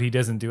episode, he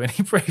doesn't do any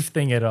brave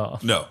thing at all.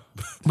 No.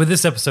 But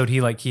this episode, he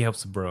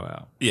helps the bro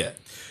out. Yeah.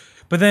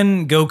 But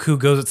then Goku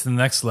goes up to the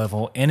next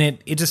level, and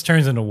it just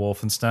turns into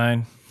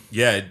Wolfenstein.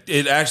 Yeah,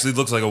 it actually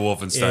looks like a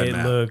Wolfenstein It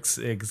map. looks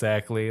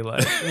exactly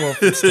like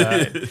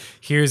Wolfenstein.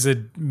 Here's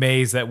a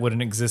maze that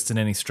wouldn't exist in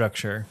any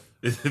structure.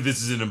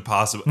 This is an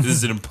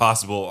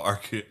impossible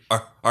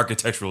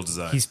architectural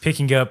design. He's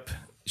picking up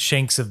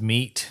shanks of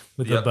meat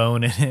with a Yep.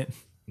 bone in it.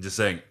 Just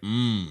saying,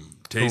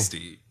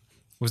 tasty.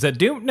 Was that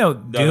Doom? No, No,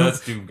 Doom.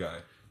 that's Doom Guy.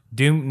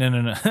 Doom.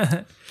 No.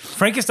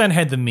 Frankenstein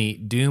had the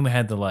meat. Doom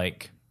had the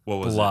What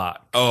was block.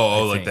 it? Oh,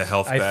 I like think. the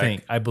health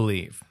bag. I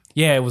believe.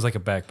 Yeah, it was like a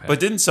backpack. But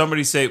didn't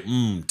somebody say,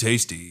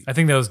 tasty? I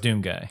think that was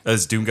Doom Guy.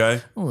 That's Doom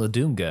Guy, Oh, the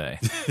Doom Guy.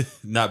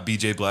 not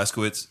BJ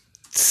Blazkowicz.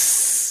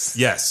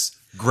 Yes,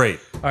 great.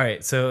 All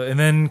right, so and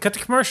then cut to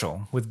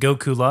commercial with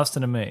Goku lost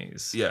in a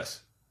maze.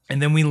 Yes.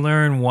 And then we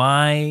learn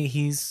why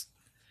he's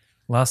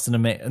lost in a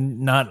maze.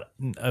 Not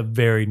a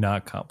very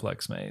not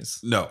complex maze.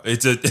 No,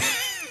 it's a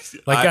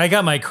Like I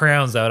got my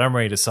crowns out. I'm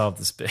ready to solve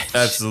this bitch.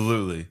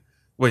 absolutely.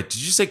 Wait,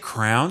 did you say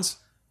crowns?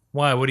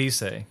 Why? What do you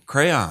say?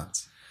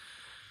 Crayons.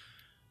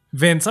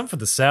 Vince, I'm from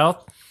the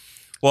South.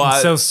 Well,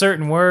 So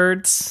certain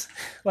words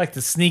like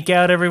to sneak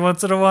out every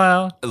once in a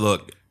while.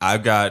 look,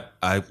 I've got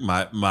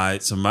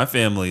my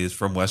family is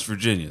from West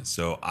Virginia,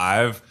 so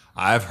I've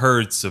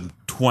heard some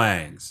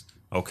twangs.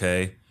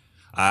 Okay,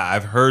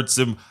 I've heard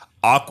some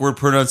awkward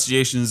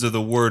pronunciations of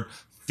the word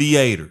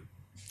theater.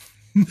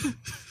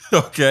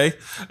 Okay,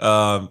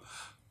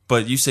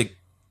 but you say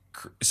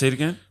it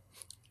again.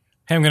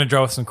 Hey, I'm going to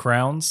draw with some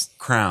crowns.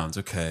 Crowns.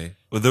 Okay,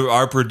 well,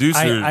 our producer.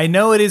 I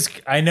know it is.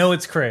 I know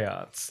it's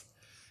crayons.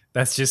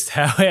 That's just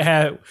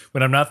how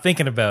when I'm not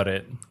thinking about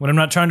it. When I'm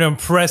not trying to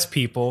impress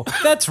people.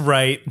 That's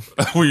right.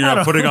 when you're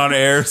not putting on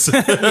airs.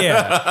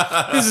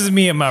 Yeah. This is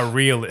me at my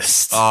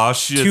realist. Oh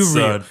shit, Too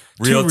son. real.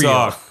 Real Too real.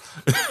 talk.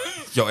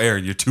 Yo,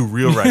 Aaron, you're too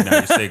real right now.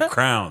 You say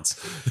crowns.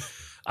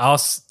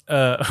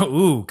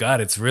 Ooh,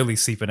 God, it's really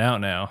seeping out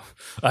now.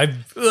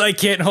 I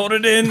can't hold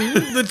it in.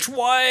 The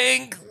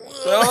twang.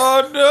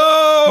 Oh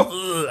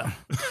no!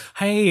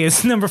 Hey,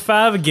 it's number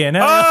 5 again.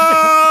 Huh?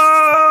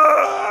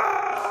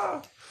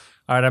 Ah!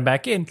 All right, I'm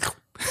back in.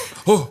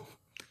 Oh.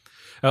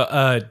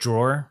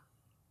 Drawer.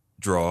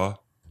 Drawer.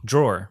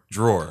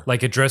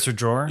 Like a dresser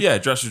drawer? Yeah,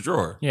 dresser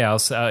drawer. Yeah,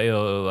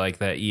 like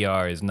that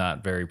ER is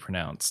not very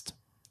pronounced.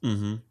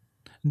 Mm-hmm.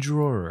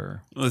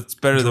 Drawer. Well, it's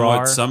better than Drawer.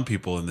 what some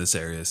people in this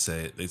area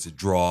say. They say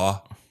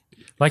draw.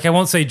 Like I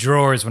won't say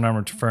drawers when I'm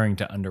referring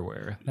to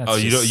underwear. That's Oh,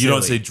 you just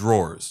don't silly. say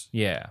drawers.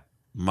 Yeah.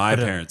 My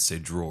parents say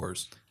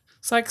drawers.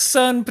 It's like,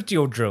 son, put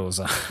your drawers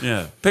on.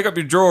 Yeah, pick up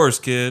your drawers,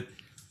 kid.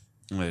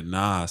 I'm like,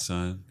 nah,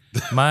 son.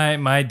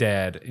 My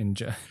dad in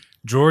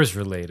drawers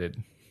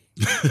related.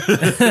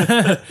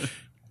 If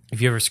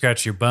you ever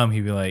scratch your bum,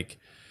 he'd be like,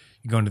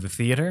 "You going to the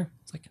theater?"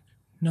 It's like,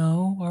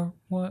 "No." Or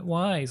what?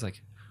 Why? He's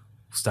like,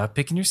 "Stop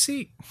picking your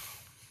seat."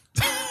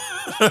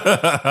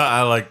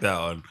 I like that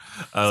one.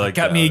 I like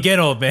Got that me one. again,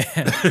 old man.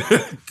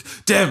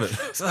 Damn it.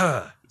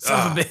 Son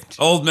of a bitch.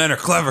 Old men are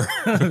clever.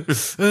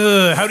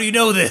 How do you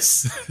know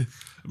this?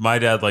 My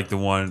dad liked the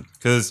one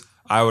because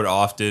I would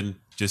often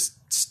just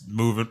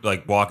move it,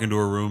 like walk into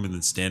a room and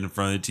then stand in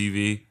front of the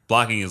TV,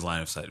 blocking his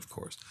line of sight, of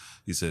course.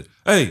 He said,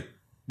 "Hey,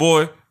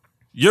 boy,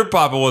 your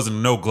papa wasn't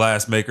no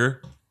glass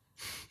maker.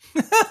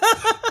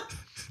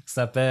 It's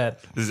not bad.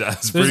 That's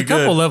There's pretty a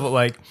couple good. level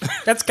like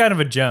that's kind of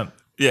a jump,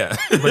 Yeah.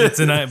 but it's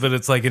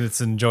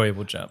it's an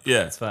enjoyable jump.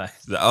 Yeah. It's fine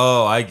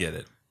Oh, I get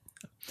it.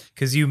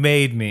 because you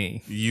made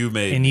me, You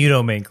made and you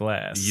don't make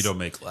glass. you don't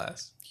make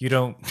glass. You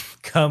don't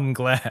come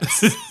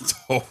glass.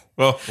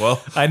 Oh,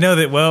 well, I know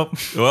that. Well,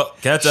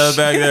 cat's out of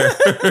the bag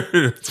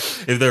there.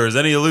 If there was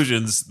any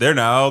illusions, they're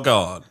now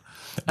gone.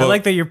 I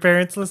like that your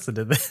parents listen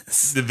to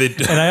this, They,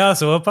 and I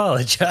also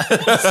apologize.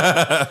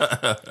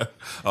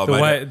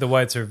 oh, The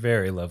Whites are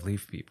very lovely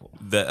people.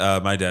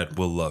 my dad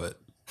will love it.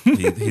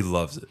 He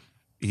loves it.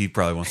 He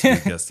probably wants to be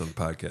a guest on the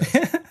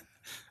podcast.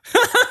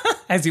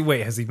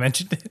 Has he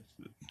mentioned it?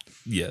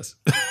 Yes.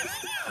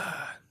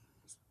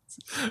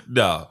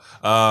 No.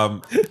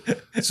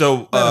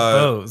 So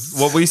pose.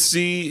 what we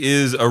see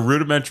is a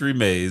rudimentary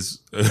maze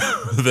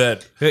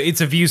that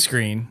It's a view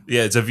screen.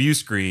 it's a view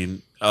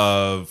screen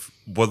of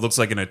what looks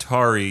like an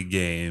Atari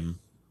game.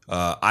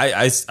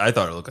 I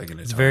thought it looked like an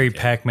Atari. It's very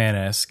game. Pac-Man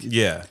esque.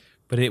 Yeah,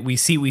 But we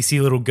see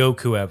little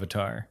Goku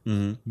avatar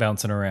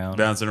bouncing around.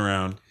 bouncing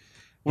around,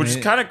 which is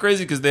kind of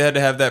crazy because they had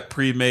to have that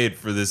pre-made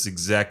for this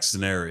exact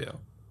scenario,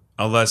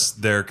 unless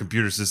their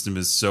computer system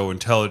is so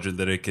intelligent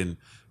that it can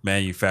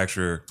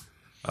manufacture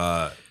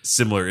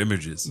similar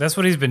images. That's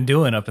what he's been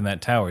doing up in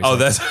that tower. He's Oh, like,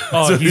 that's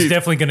oh, he's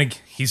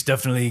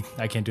definitely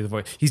I can't do the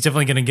voice. He's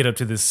definitely gonna get up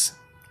to this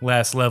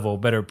last level.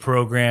 Better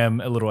program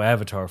a little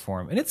avatar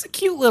for him, and it's a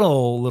cute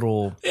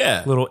little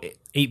Yeah.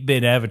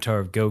 8-bit avatar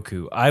of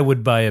Goku. I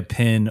would buy a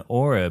pin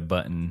or a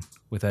button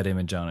with that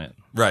image on it.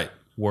 right.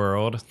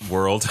 World.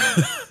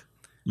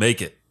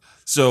 Make it.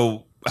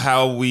 So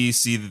how we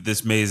see that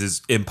this maze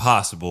is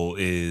impossible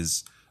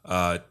is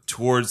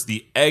towards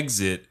the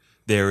exit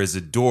there is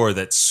a door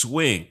that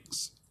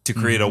swings to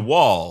create a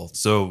wall.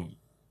 So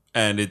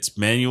and it's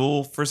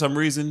manual for some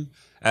reason.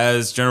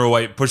 As General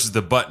White pushes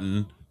the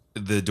button,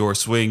 the door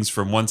swings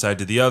from one side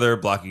to the other,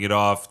 blocking it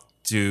off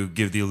to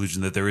give the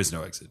illusion that there is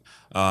no exit.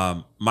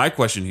 My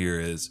question here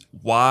is,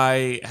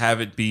 why have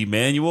it be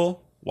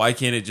manual? Why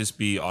can't it just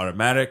be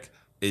automatic?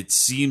 It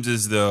seems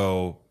as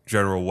though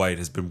General White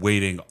has been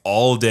waiting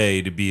all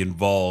day to be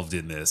involved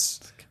in this.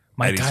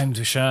 My And he's- time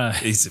to shine.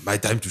 He said, my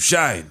time to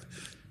shine.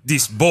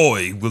 This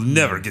boy will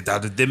never get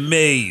out of the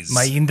maze.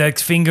 My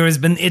index finger has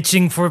been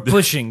itching for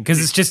pushing because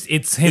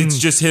it's him. It's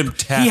just him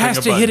tapping he has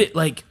a to button hit it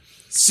like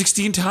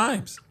 16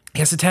 times. he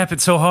has to tap it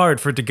so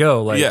hard for it to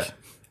go. Like Yeah.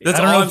 That's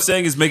I don't all know I'm if-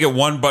 saying is make it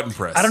one button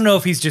press. I don't know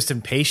if he's just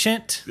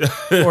impatient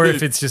or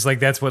if it's just like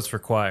that's what's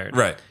required.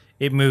 Right.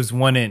 It moves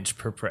 1 inch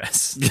per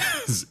press.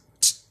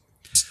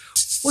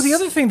 Well, the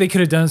other thing they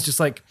could have done is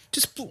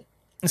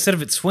instead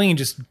of it swinging,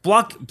 just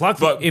block.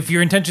 But- if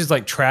your intention is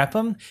like trap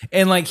him,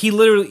 and like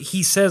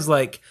he says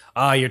like,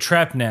 you're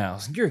trapped now.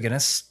 You're gonna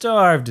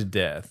starve to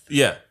death.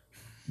 Yeah.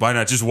 Why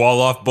not just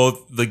wall off both?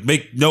 Like,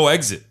 make no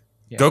exit.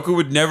 Goku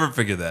would never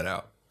figure that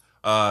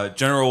out.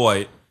 General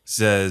White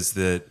says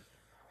that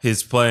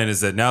his plan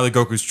is that now that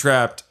Goku's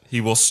trapped, he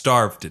will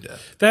starve to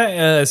death. That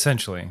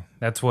essentially,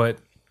 that's what,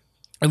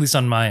 at least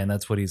on my end,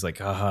 that's what he's like.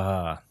 Ha ha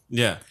ha.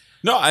 Yeah.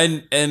 No,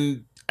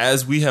 and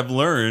as we have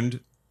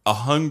learned, a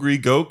hungry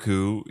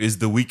Goku is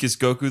the weakest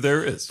Goku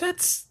there is.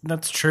 That's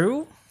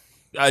true.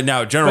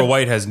 Now, General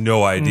White has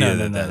no idea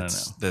No, that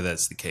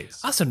that's the case.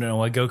 I also don't know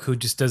why Goku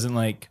just doesn't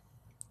like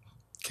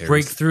Cares.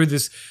 break through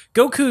this.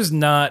 Goku's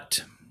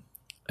not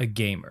a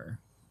gamer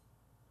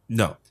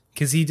No.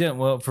 because he didn't.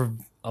 Well, for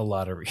a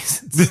lot of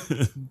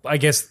reasons. I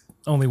guess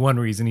only one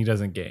reason he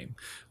doesn't game.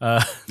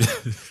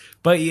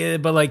 But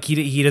like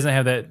he doesn't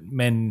have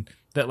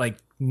that like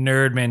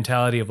nerd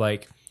mentality of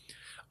like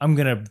I'm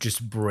gonna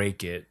just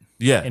break it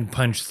Yeah. and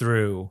punch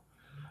through,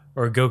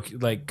 or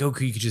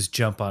Goku you could just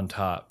jump on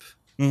top,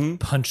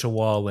 punch a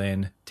wall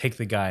in, take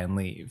the guy and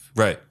leave.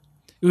 Right.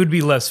 It would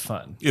be less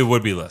fun. It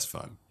would be less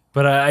fun.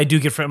 But I do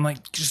get I'm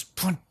like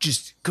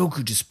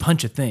Goku just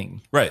punch a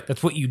thing. Right.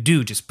 That's what you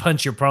do. Just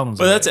punch your problems.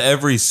 But away. that's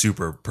every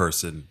super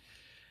person.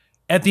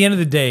 At the end of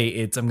the day,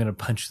 it's I'm gonna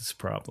punch this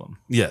problem.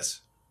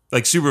 Yes.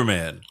 Like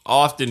Superman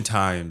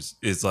oftentimes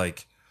is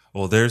like,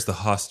 well, there's the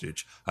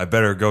hostage. I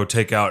better go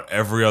take out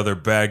every other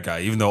bad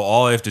guy, even though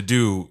all I have to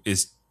do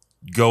is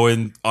go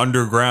in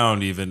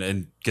underground even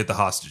and get the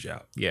hostage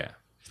out. Yeah.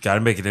 Got to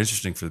make it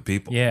interesting for the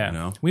people. Yeah. You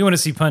know? We want to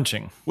see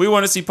punching. We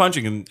want to see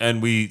punching, and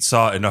we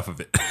saw enough of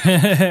it.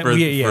 for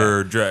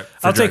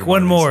I'll take Dragon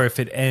one Ball more if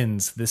it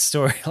ends this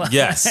storyline.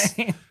 Yes.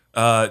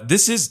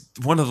 This is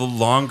one of the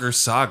longer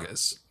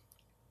sagas.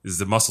 This is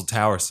the Muscle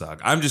Tower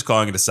saga. I'm just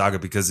calling it a saga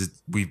because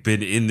we've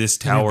been in this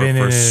tower been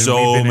for in it- so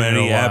we've been in it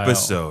many a while.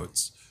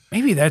 episodes.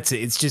 Maybe that's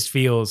it. It just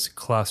feels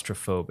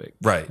claustrophobic.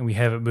 Right. And we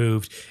haven't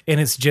moved.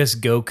 And it's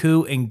just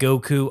Goku. And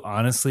Goku,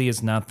 honestly,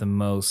 is not the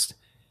most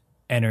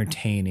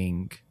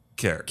entertaining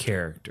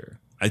character.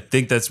 I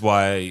think that's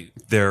why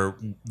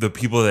the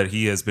people that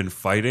he has been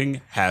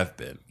fighting have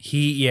been.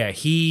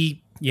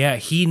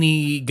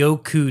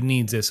 Goku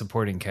needs a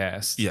supporting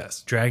cast.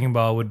 Yes. Dragon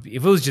Ball would be,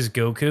 if it was just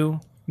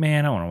Goku,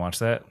 man, I want to watch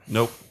that.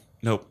 Nope.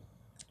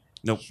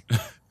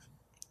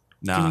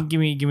 Nah. Give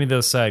me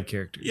those side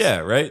characters. Yeah,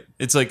 right.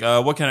 It's like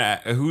what kind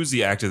of who's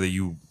the actor that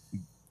you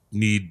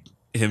need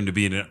him to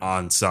be in an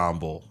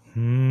ensemble?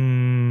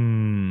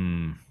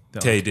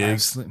 Tay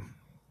Diggs.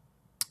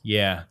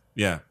 Yeah.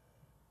 Yeah.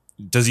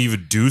 Does he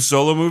even do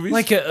solo movies?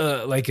 Like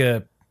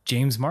a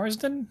James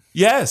Marsden?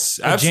 Yes,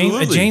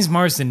 absolutely. James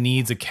Marsden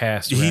needs a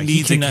cast. He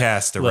needs a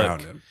cast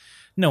around him.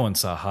 No one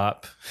saw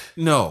Hop.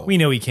 No. We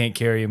know he can't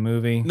carry a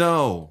movie.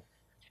 No.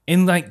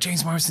 And like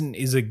James Marsden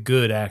is a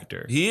good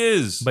actor. He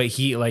is. But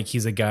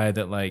he's a guy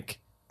that like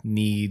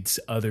needs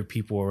other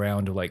people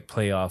around to like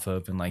play off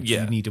of, and like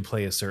you need to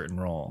play a certain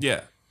role.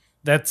 Yeah.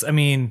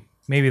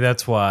 Maybe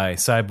that's why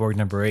Cyborg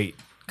number 8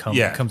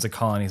 comes to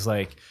call and he's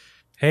like,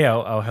 hey,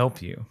 I'll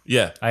help you.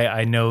 Yeah.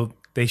 I know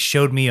they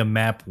showed me a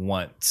map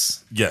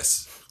once.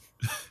 Yes.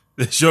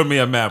 They showed me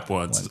a map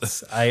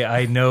once.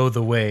 I know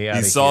the way out.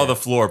 He saw the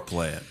floor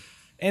plan.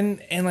 And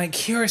like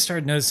here I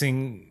started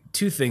noticing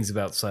two things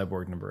about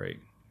Cyborg number 8.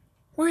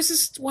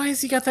 Why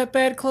has he got that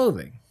bad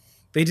clothing?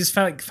 They just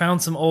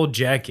found some old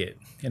jacket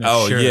in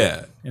a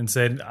shirt and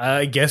said,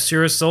 I guess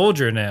you're a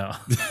soldier now.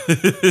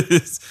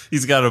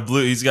 He's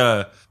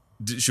got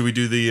should we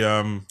do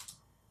the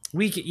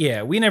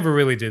we never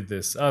really did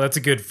this. Oh, that's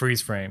a good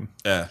freeze frame.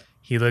 Yeah.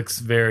 He looks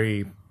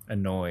very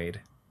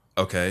annoyed.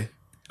 Okay.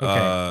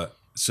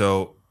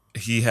 So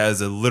he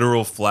has a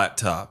literal flat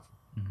top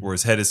where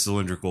his head is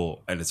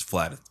cylindrical and it's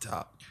flat at the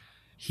top.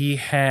 He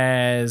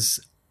has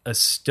a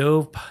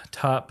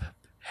stovepipe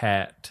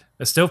hat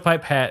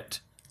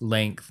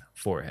length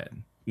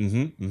forehead.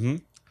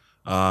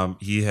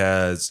 He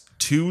has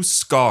 2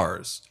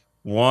 scars,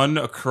 one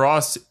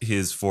across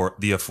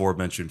the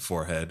aforementioned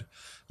forehead,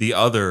 the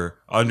other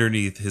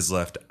underneath his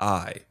left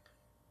eye.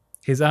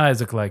 His eyes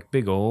look like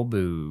big old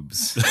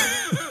boobs.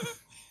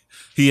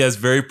 He has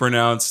very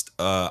pronounced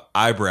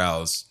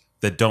eyebrows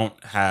that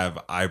don't have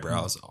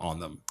eyebrows on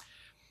them.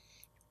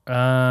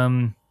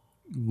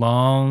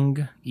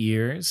 Long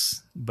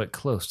ears, but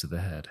close to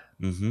the head.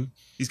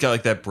 He's got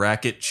like that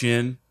bracket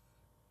chin.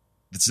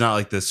 It's not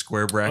like the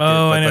square bracket,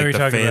 but but I know like what the you're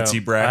talking fancy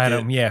about.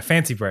 bracket.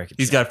 Fancy bracket.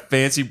 He's got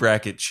fancy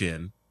bracket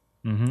chin.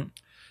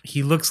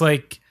 He looks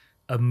like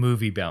a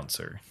movie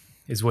bouncer,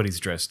 is what he's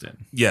dressed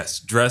in. Yes,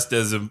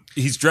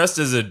 he's dressed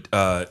as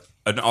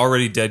an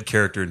already dead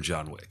character in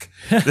John Wick.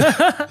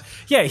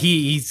 Yeah,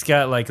 he's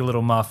got like a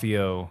little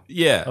mafio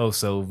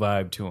so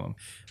vibe to him.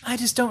 I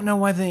just don't know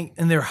why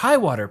and they're high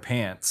water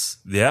pants.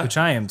 Yeah. Which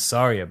I am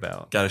sorry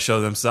about. Got to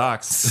show them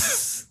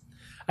socks.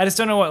 I just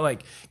don't know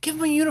give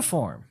him a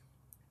uniform.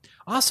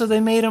 Also, they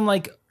made him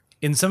like,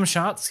 in some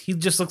shots, he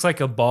just looks like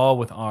a ball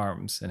with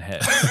arms and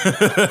head.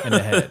 And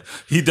a head.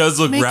 He does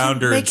look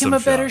rounder in some Make him a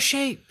better shots.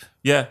 shape.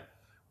 Yeah.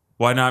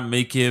 Why not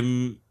make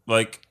him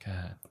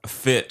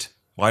fit?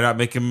 Why not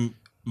make him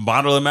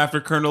model him after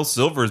Colonel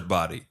Silver's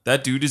body?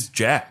 That dude is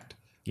jacked.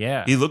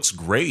 Yeah. He looks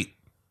great.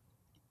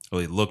 Well,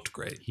 he looked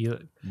great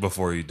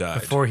before he died.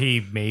 Before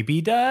he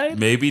maybe died?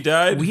 Maybe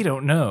died? We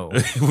don't know.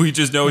 We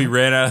just know he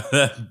ran out of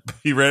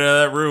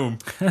that room,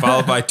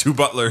 followed by 2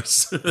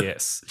 butlers.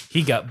 Yes.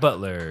 He got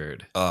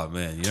butlered. Oh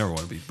man, you never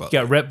want to be butlered. He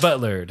got Rhett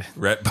butlered.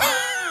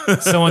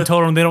 Someone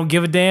told him they don't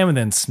give a damn and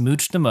then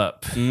smooched him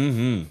up.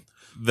 Then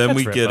that's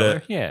we Rhett get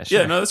Butler. Yeah, sure.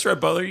 Yeah, no, that's Rhett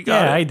Butler. You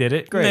got it. Yeah, I did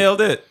it. Great. Nailed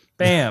it.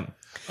 Bam.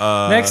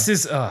 Next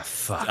is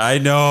fuck. I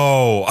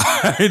know.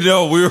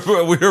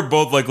 We were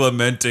both like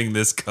lamenting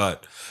this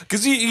cut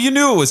because you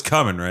knew it was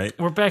coming, right?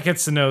 We're back at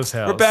Sano's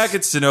house. We're back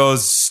at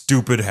Sano's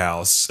stupid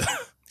house.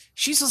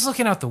 She's just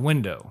looking out the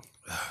window.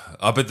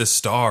 Up at the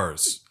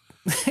stars.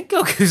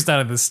 Goku's not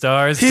at the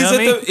stars. He's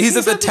dummy. at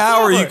the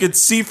tower. You can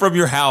see from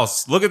your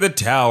house. Look at the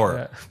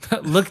tower.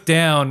 Look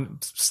down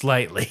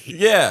slightly.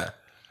 Yeah.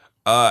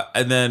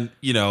 And then,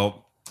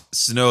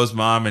 Sano's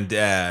mom and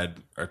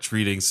dad are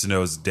treating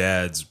Sano's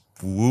dad's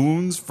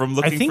wounds from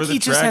looking for the Dragon Ball. I think he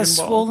just has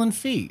swollen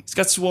feet. He's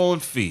got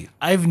swollen feet.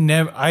 I've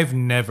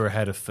never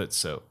had a foot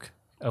soak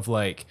of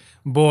like,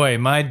 boy,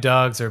 my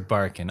dogs are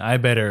barking. I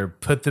better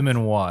put them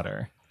in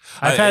water.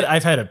 I've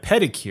had a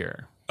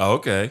pedicure. Oh,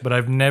 okay. But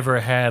I've never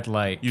had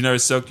like... You never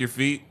soaked your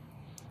feet?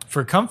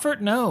 For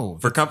comfort? No.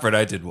 For comfort,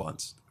 I did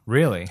once.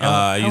 Really?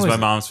 I used my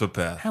mom's foot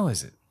bath. How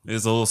is it? It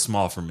was a little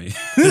small for me.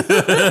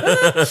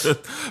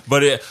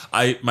 But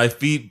my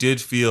feet did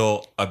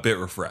feel a bit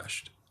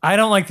refreshed. I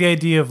don't like the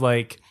idea of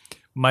like,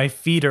 my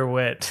feet are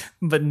wet,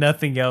 but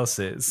nothing else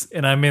is.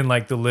 And I'm in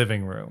like the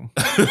living room.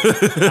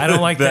 I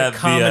don't like that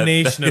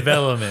combination of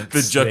elements.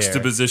 The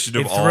juxtaposition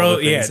of all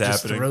the things happening. It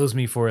just throws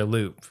me for a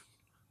loop.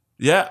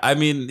 Yeah, I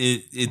mean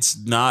it's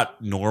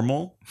not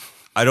normal.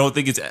 I don't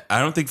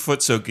think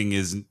foot soaking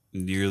is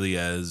nearly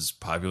as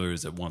popular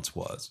as it once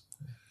was.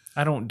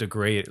 I don't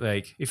degrade it.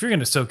 Like if you're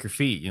gonna soak your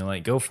feet,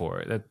 go for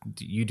it. That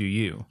you do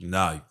you.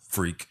 Nah, you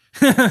freak.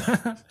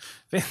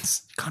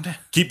 Vince, calm down.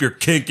 Keep your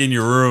kink in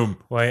your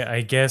room. Well,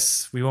 I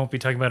guess we won't be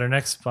talking about our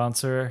next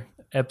sponsor,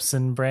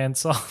 Epsom brand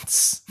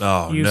salts.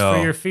 Oh, used no.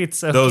 for your feet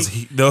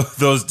soaking.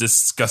 Those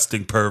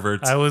disgusting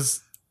perverts. I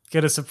was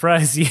gonna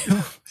surprise you.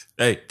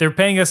 Hey, they're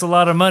paying us a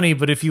lot of money,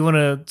 but if you want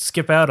to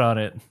skip out on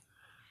it,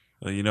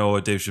 well, you know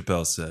what Dave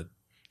Chappelle said: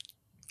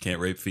 can't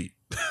rape feet.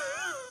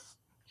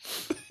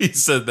 He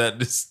said that.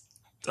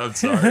 I'm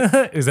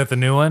sorry. Is that the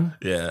new one?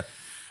 Yeah.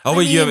 Oh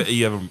wait, you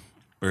haven't,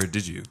 or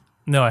did you?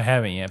 No, I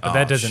haven't yet. But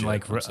that doesn't shit,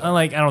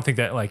 I don't think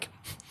that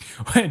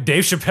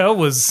Dave Chappelle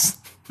was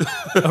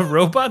a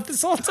robot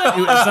this whole time.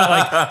 It's not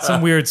like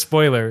some weird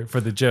spoiler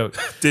for the joke.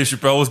 Dave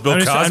Chappelle was Bill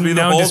Cosby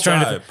the whole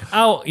time.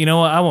 You know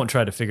what? I won't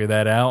try to figure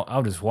that out.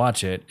 I'll just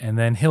watch it and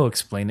then he'll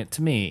explain it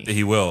to me.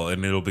 He will,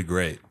 and it'll be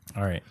great.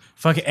 All right.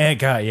 Fucking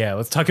God, yeah.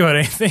 Let's talk about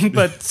anything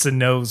but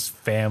Sano's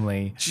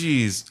family.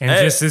 Jeez. And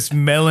just this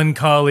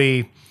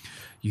melancholy.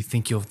 You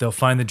think they'll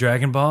find the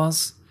Dragon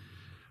Balls?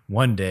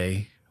 One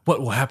day, what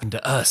will happen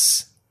to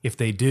us if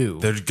they do?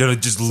 They're gonna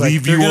just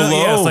leave you alone.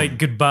 Yeah, it's like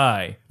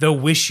goodbye. They'll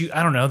wish you.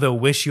 I don't know. They'll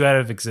wish you out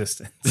of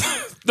existence.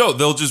 No,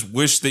 they'll just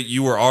wish that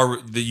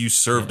you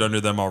served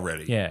under them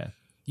already. Yeah,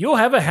 you'll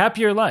have a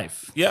happier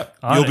life. Yeah,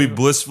 you'll be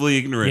blissfully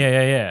ignorant.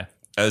 Yeah.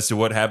 As to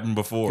what happened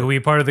before. You'll be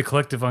part of the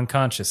collective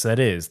unconscious that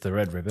is the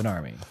Red Ribbon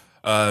Army.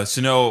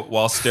 Sano,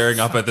 while staring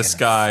up at the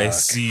sky,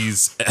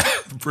 sees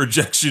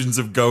projections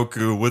of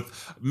Goku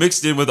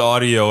mixed in with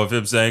audio of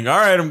him saying, "All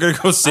right, I'm gonna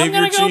go save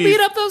your chief. I'm gonna go beat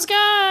up those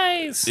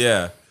guys."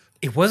 Yeah.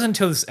 It wasn't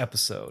until this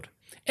episode,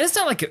 and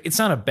it's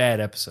not a bad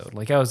episode.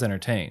 Like I was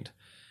entertained,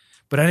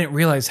 but I didn't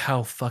realize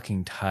how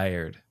fucking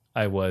tired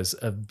I was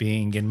of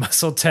being in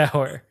Muscle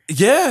Tower.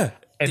 Yeah.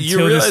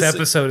 Until this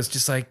episode, it's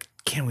just like,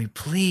 can we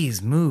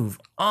please move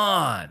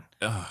on?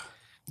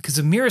 Because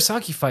the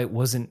Murasaki fight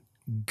wasn't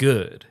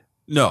good.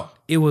 No.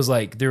 It was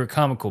like there were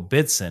comical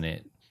bits in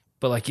it,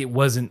 but like it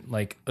wasn't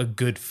like a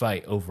good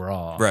fight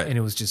overall. Right. And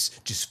it was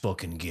just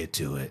fucking get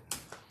to it.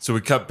 So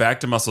we cut back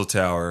to Muscle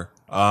Tower.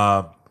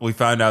 We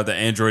found out that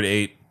Android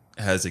 8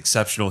 has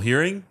exceptional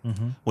hearing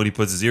when he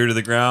puts his ear to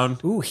the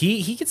ground. Ooh,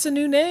 he gets a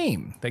new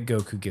name that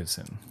Goku gives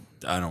him.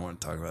 I don't want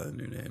to talk about the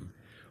new name.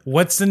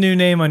 What's the new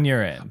name on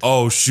your end?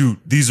 Oh, shoot.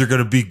 These are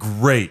going to be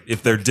great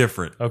if they're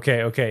different.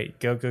 Okay.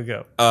 Go.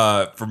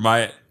 For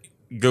my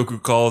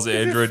Goku calls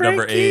Android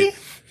number 8.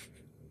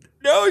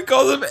 No, he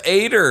calls him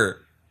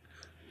Aider.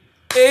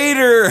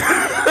 Aider,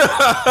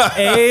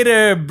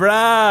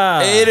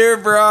 brah. Aider,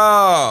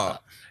 bro.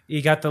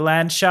 You got the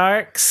land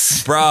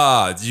sharks?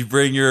 Brah, did you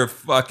bring your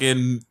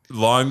fucking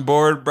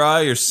longboard,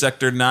 brah? Your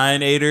Sector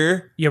 9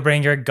 Aider? You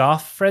bring your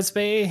golf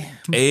frisbee?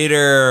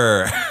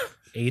 Aider.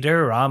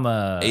 Aider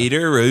Rama.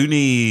 Aider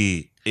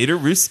Rooney. Aider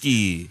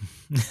Ruski.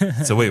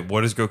 So wait,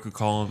 what does Goku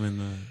call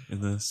him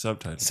in the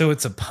subtitle? So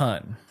it's a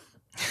pun.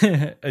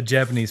 A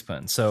Japanese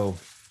pun. So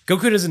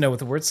Goku doesn't know what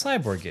the word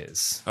cyborg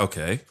is.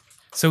 Okay.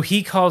 So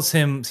he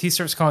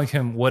starts calling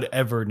him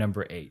whatever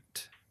number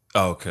 8.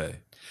 Okay.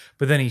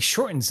 But then he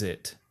shortens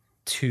it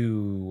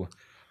to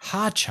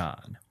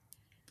Ha-chan.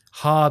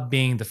 Ha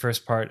being the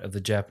first part of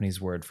the Japanese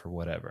word for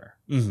whatever.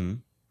 Mm-hmm.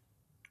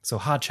 So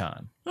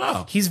Ha-chan.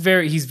 Oh. He's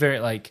very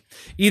like,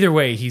 either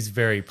way, he's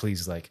very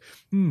pleased. Like,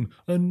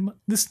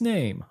 this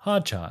name,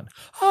 Ha-chan.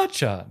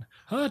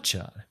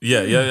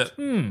 Yeah.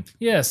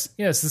 Yes,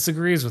 this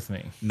agrees with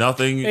me.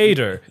 Nothing.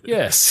 Aider,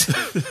 yes.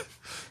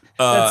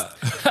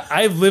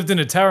 I've lived in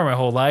a tower my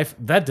whole life.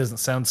 That doesn't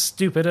sound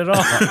stupid at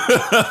all.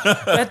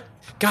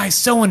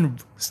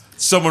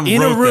 Someone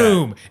in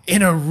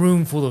a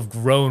room full of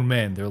grown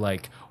men. They're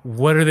like,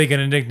 what are they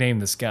going to nickname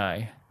this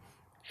guy?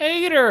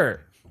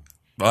 Aider.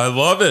 I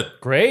love it.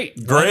 Great.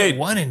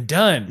 One and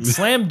done.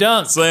 Slam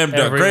dunk.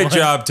 Everyone. Great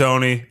job,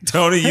 Tony.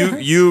 Tony,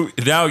 you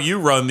now you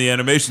run the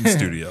animation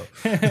studio.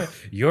 And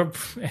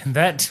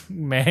that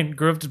man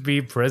grew up to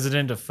be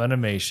president of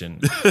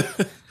Funimation.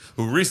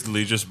 Who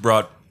recently just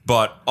bought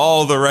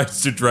all the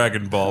rights to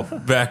Dragon Ball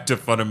back to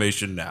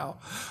Funimation now.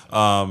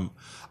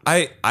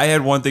 I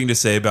had one thing to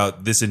say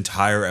about this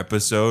entire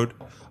episode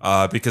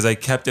because I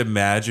kept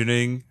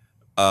imagining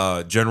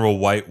General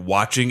White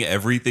watching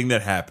everything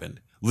that happened,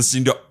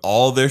 listening to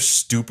all their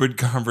stupid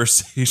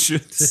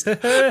conversations,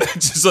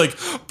 just like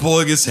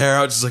pulling his hair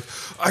out, just like,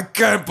 I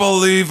can't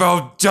believe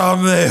how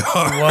dumb they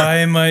are. Why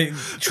am I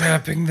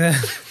trapping them?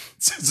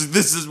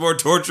 This is more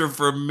torture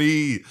for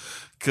me.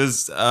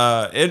 Because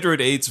Android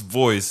 8's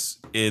voice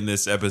in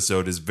this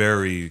episode is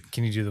very...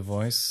 Can you do the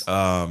voice?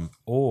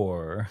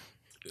 Or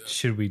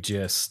should we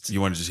just...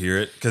 You want to just hear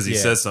it? Because he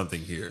says something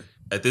here.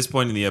 At this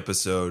point in the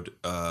episode,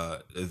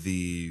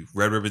 the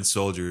Red Ribbon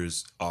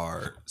soldiers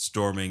are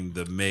storming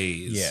the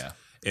maze. Yeah.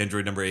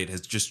 Android number 8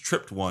 has just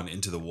tripped one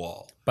into the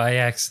wall. By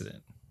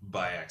accident.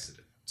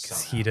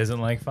 Somehow. He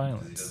doesn't like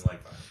violence. He doesn't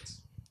like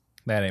violence.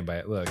 That ain't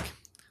by... Look.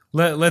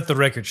 Let the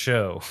record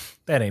show.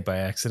 That ain't by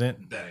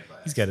accident.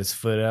 He's got his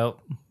foot out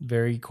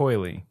very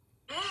coyly.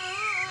 Are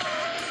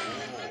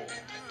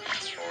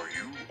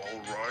you all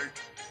right?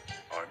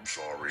 I'm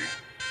sorry.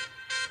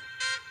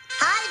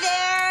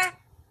 Hi there.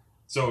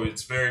 So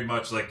it's very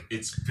much like,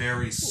 it's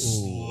very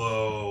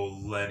slow,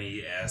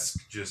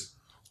 Lenny-esque, just,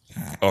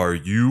 are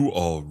you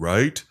all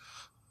right?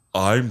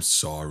 I'm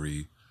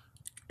sorry.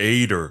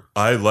 Aider,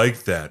 I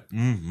like that.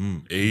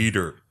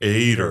 Aider.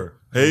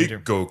 Hey,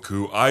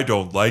 Goku, I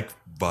don't like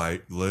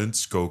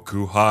violence.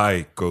 Goku,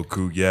 hi.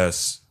 Goku,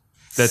 yes.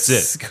 That's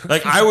it.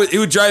 Like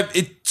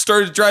it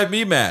started to drive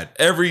me mad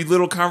every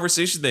little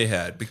conversation they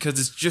had because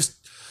it's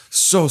just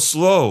so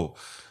slow.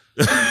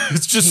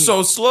 It's just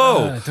so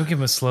slow. Don't give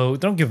him a slow.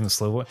 Don't give him a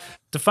slow voice.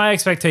 Defy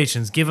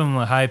expectations. Give him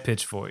a high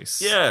pitched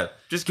voice. Yeah,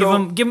 just Give go.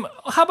 him.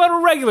 How about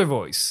a regular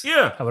voice?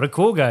 Yeah. How about a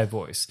cool guy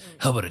voice?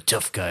 How about a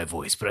tough guy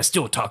voice? But I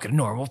still talk at a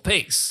normal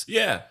pace.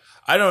 Yeah.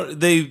 I don't.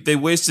 They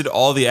wasted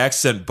all the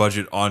accent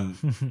budget on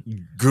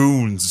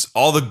goons.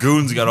 All the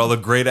goons got all the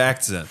great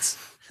accents.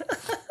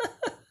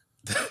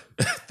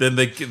 then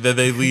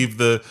they leave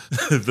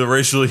the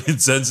racially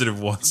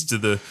insensitive ones to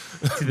the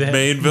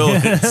main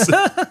villains.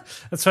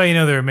 That's why you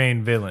know they're a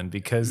main villain,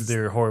 because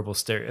they're horrible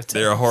stereotypes.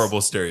 They're a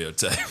horrible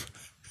stereotype.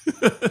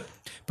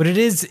 But it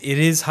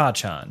is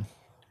Hachan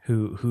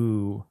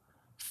who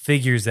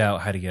figures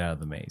out how to get out of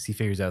the maze. He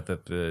figures out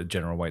that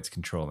General White's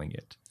controlling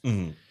it.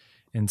 Mm-hmm.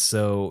 And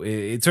so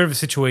it's sort of a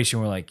situation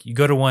where, like, you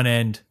go to one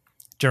end,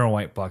 General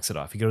White blocks it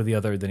off. You go to the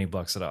other, then he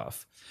blocks it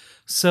off.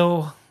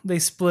 So they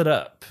split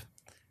up.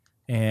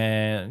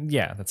 And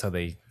yeah, that's how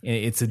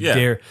it's a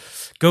dare.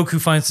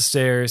 Goku finds the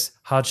stairs.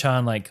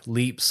 Hachan like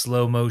leaps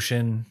slow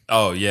motion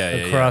Oh yeah,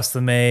 across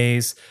the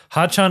maze.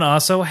 Hachan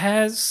also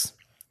has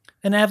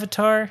an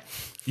avatar.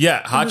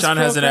 yeah. Hachan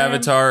has an program?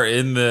 avatar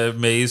in the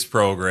maze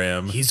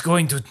program. He's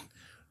going to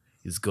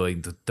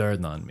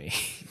turn on me.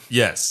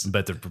 Yes,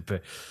 Better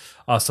prepare.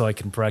 Also, I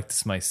can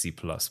practice my C++.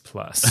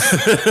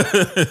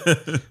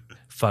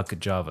 Fuck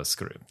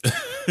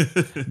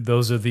JavaScript.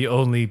 Those are the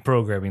only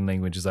programming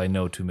languages I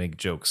know to make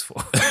jokes for.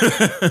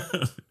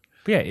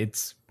 But yeah,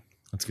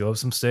 let's go up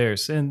some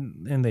stairs,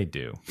 and they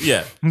do.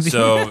 yeah.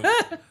 So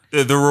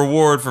the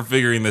reward for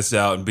figuring this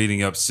out and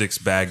beating up 6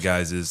 bad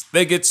guys is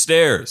they get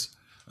stairs.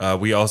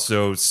 We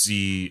also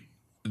see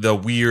the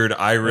weird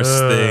iris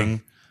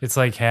thing. It's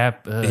like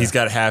He's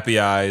got happy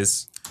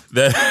eyes.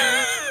 That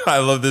I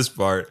love this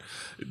part.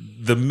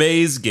 The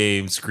maze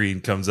game screen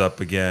comes up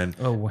again.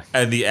 Oh.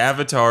 And the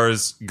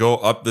avatars go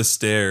up the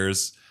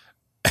stairs.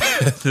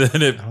 And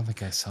then I don't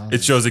think I saw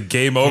it shows a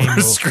game over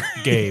screen.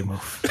 Game.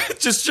 It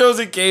just shows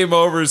a game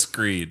over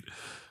screen.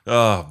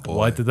 Oh boy.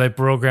 Why did I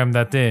program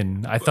that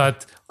in? I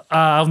thought,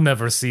 I'll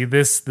never see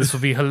this. This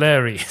will be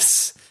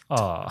hilarious.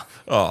 Oh,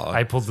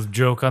 I pulled the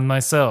joke on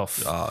myself.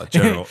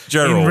 General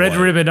In Red White.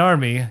 Ribbon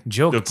Army,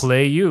 joke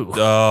play you.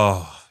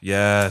 Oh,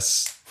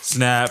 yes.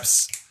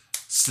 Snaps.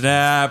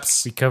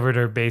 We covered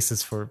our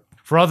bases for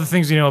all the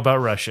things you know about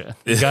Russia.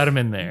 We got them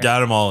in there. Got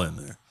them all in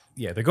there.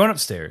 Yeah, they're going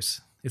upstairs.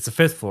 It's the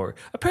 5th floor.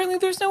 Apparently,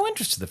 there's no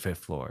entrance to the 5th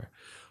floor.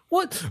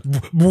 What?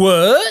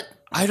 What?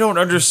 I don't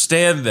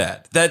understand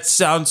that. That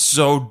sounds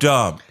so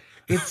dumb.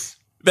 It's.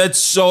 That's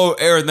so,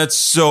 Aaron, that's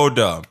so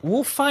dumb.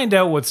 We'll find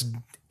out what's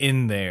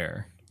in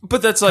there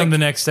But that's like, in the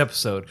next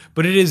episode.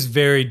 But it is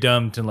very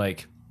dumb to,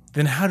 like,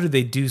 then how do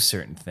they do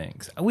certain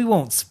things? We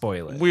won't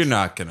spoil it. we're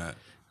not gonna.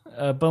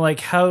 But like,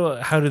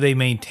 how do they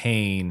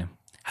maintain?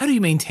 How do you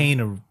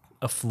maintain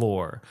a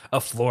floor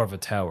of a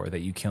tower that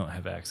you can't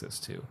have access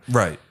to?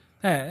 Right.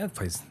 That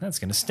place, that's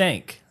gonna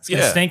stink. It's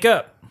gonna Yeah. stink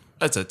up.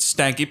 That's a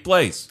stanky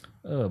place.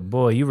 Oh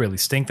boy, you really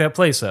stink that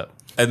place up.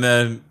 And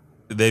then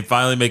they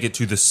finally make it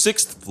to the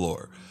 6th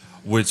floor,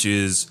 which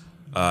is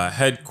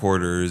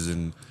headquarters.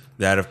 And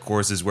that, of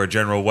course, is where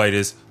General White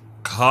is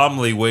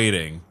calmly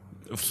waiting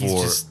for.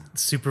 He's just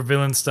super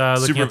villain style,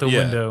 looking Super- out the yeah.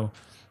 window.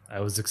 I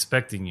was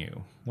expecting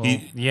you. Well,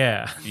 He-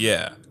 yeah.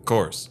 Yeah, of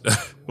course.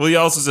 Well, he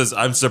also says,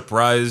 I'm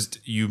surprised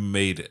you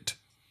made it.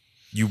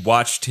 You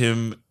watched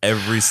him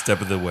every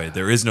step of the way.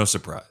 There is no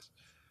surprise.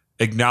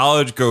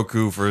 Acknowledge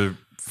Goku for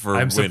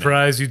I'm winning.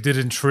 surprised you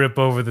didn't trip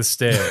over the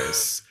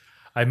stairs.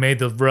 I made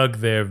the rug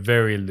there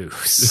very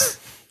loose.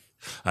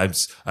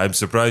 I'm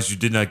surprised you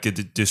did not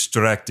get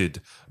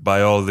distracted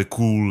by all the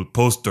cool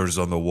posters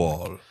on the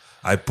wall.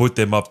 I put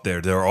them up there.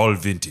 They're all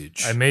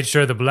vintage. I made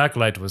sure the black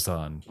light was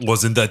on.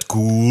 Wasn't that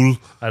cool?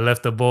 I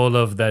left a bowl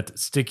of that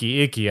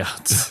sticky icky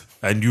out.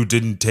 And you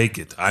didn't take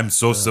it. I'm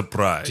so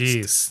surprised.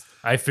 Jeez.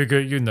 I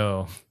figure,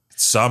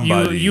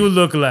 Somebody. you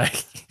look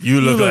like You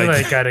look like-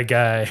 that kind of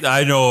guy.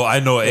 I know.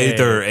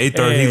 Aether.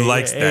 Aether, he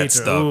likes that Aether.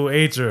 stuff. Ooh,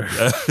 Aether.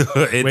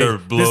 Aether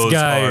Wait, blows this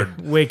guy,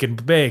 hard. wake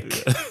and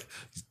bake.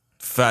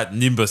 Fat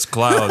nimbus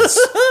clouds.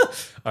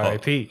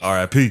 R.I.P.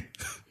 R.I.P.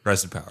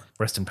 Rest in power.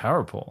 Rest in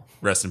power pole.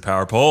 Rest in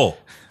power pole.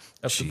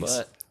 Up the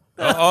butt.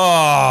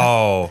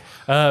 Oh.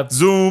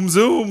 Zoom.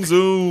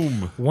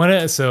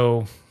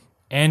 So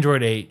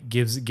Android 8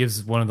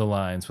 gives one of the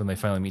lines when they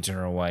finally meet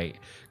General White.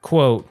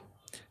 Quote,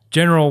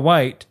 General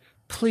White,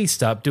 please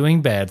stop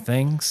doing bad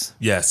things.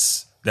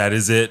 Yes, that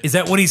is it. Is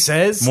that what he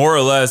says? More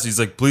or less, he's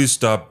like, please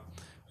stop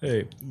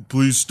Hey,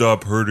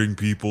 hurting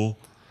people.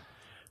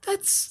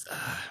 that's...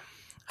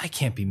 I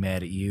can't be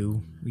mad at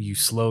you, you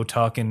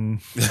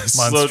slow-talking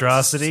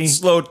monstrosity.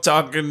 Slow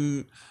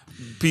talking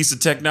piece of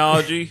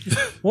technology.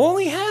 Well,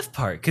 only half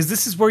part, because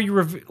this is where you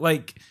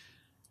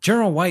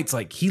General White's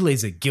like, he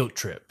lays a guilt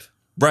trip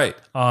Right.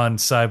 on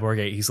Cyborg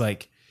 8. He's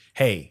like,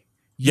 hey,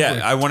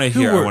 Yeah, I want to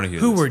hear. I want to hear.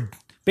 who this. were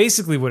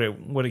basically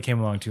what it came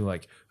along to,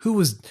 like,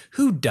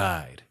 who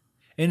died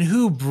and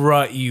who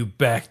brought you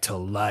back to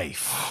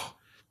life.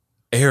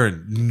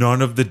 Aaron,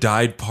 none of the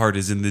died part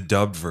is in the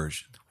dubbed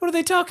version. What do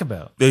they talk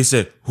about? They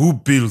said, "Who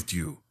built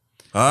you?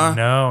 Huh?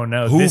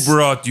 No, Who this-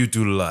 brought you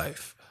to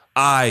life?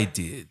 I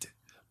did.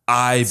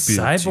 I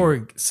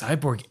built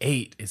Cyborg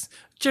 8 is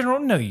General.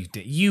 No, you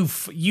did.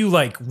 You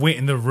like went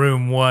in the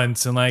room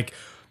once and like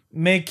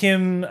make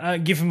him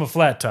give him a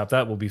flat top.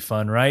 That will be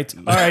fun, right?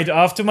 All right,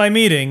 off to my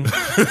meeting.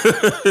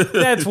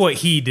 That's what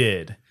he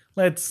did.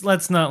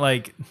 Let's not.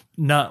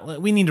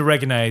 We need to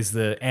recognize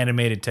the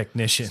animated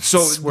technicians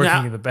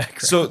working in the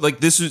background. So like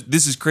this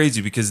is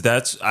crazy because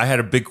I had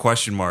a big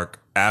question mark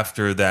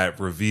after that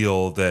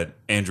reveal that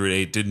Android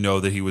 8 didn't know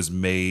that he was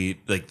made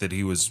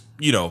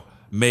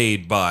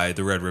made by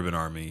the Red Ribbon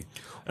Army.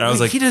 And I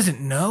was like, he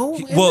doesn't know?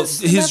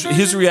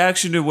 His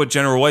reaction to what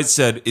General White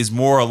said is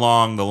more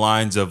along the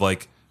lines of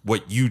like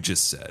what you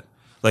just said.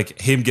 Like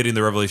him getting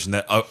the revelation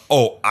that,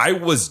 I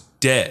was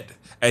dead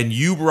and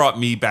you brought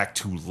me back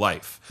to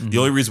life. Mm-hmm. The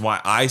only reason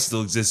why I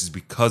still exist is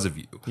because of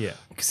you. Yeah.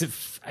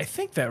 Because I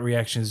think that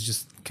reaction is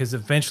just because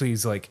eventually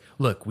he's like,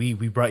 look, we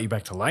brought you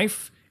back to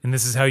life and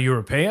this is how you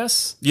repay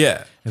us?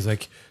 Yeah. It's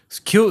like,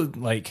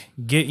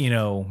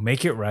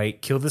 make it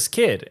right, kill this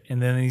kid.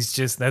 And then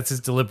that's his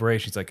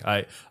deliberation. He's like,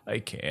 I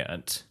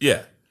can't.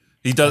 Yeah.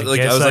 He does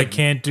I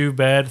can't do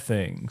bad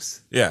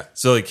things. Yeah.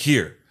 So like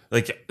here,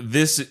 like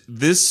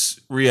this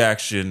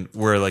reaction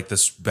where like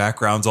this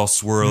background's all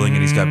swirling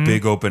and he's got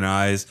big open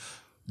eyes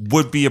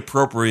would be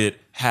appropriate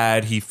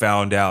had he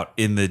found out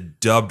in the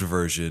dubbed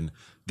version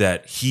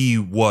that he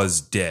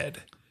was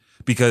dead.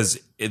 Because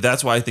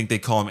that's why I think they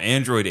call him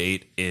Android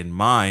 8 in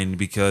mine,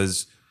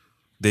 because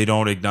they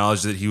don't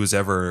acknowledge that he was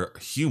ever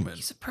human.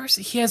 He's a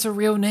person. He has a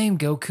real name,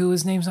 Goku.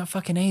 His name's not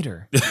fucking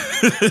Ader.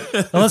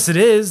 Unless it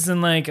is,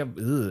 then like, ugh.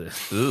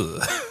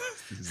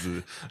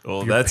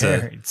 Well, Your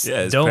parents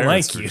his don't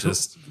parents like were you.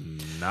 just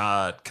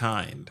not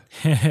kind.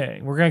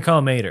 We're gonna call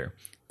him Ader.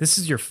 This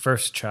is your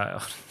first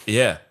child.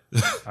 Yeah.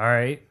 All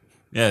right.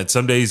 Yeah, and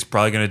someday he's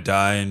probably going to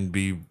die and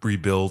be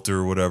rebuilt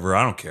or whatever.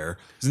 I don't care.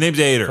 His name's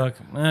Ader. Fuck.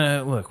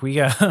 Look,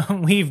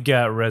 we've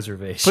got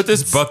reservations. Put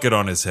this bucket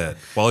on his head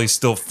while he's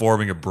still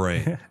forming a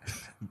brain.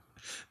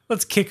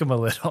 Let's kick him a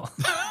little.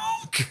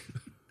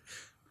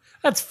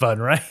 That's fun,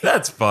 right?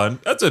 That's fun.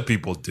 That's what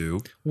people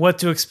do. What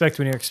to expect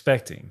when you're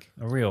expecting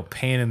a real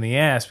pain in the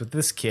ass with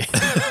this kid.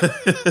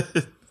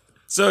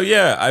 So,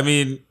 yeah, I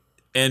mean,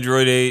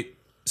 Android 8,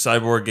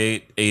 Cyborg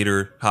 8,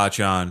 Ader,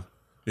 Hachan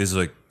is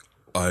like,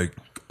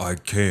 I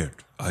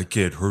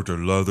can't hurt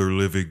another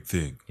living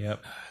thing.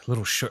 Yep.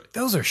 Little short.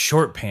 Those are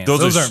short pants.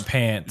 Those aren't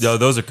pants. No,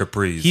 those are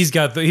capris. He's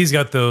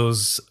got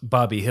those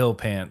Bobby Hill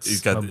pants. He's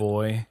got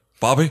boy.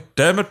 Bobby,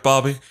 damn it,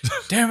 Bobby.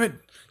 damn it,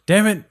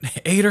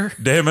 Ader.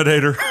 Damn it,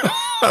 Ader.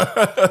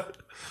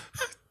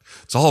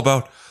 It's all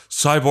about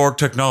cyborg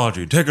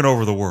technology taking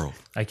over the world.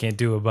 I can't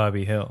do a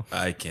Bobby Hill.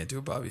 I can't do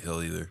a Bobby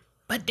Hill either.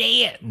 But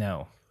Dad,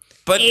 no.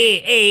 But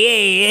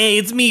hey,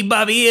 it's me,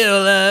 Bobby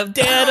Hill.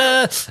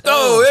 Dad.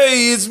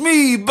 Hey, it's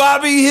me,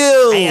 Bobby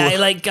Hill. Hey, I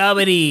like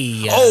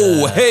comedy.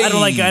 Hey. I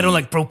don't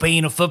like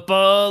propane or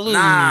football.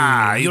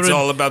 Nah, it's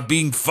all about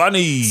being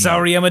funny.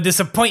 Sorry, I'm a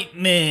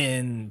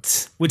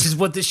disappointment, which is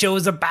what the show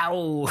is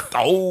about.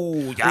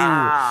 Oh,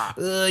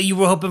 yeah. You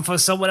were hoping for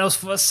someone else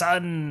for a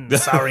son.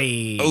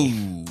 Sorry.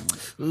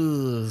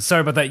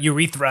 Sorry about that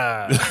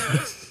urethra.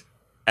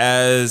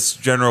 As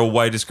General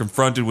White is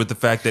confronted with the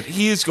fact that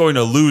he is going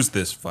to lose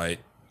this fight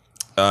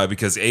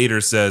because Ader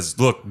says,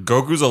 look,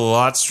 Goku's a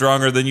lot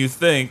stronger than you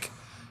think.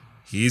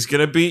 He's going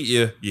to beat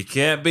you. You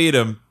can't beat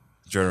him.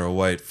 General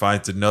White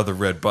finds another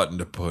red button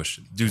to push.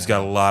 Dude's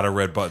got a lot of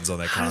red buttons on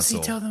that console. How does he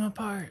tell them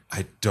apart?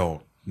 I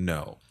don't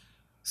know.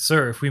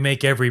 Sir, if we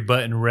make every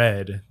button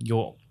red,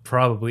 you'll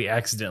probably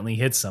accidentally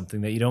hit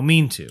something that you don't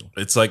mean to.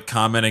 It's like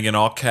commenting in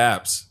all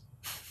caps.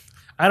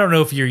 I don't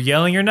know if you're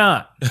yelling or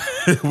not.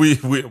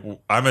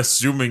 I'm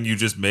assuming you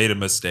just made a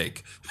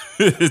mistake.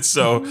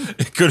 So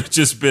it could have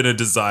just been a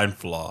design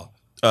flaw.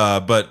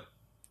 But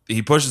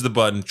he pushes the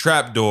button,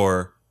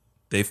 trapdoor.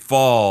 They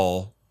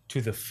fall to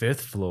the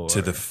 5th floor.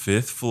 To the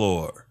 5th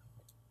floor.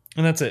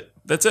 And that's it.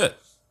 That's it.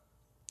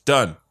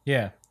 Done.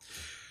 Yeah.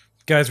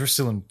 Guys, we're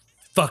still in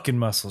fucking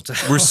Muscle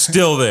Tower. We're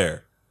still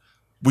there.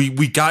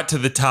 We got to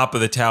the top of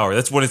the tower.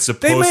 That's when it's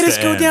supposed to end. They made us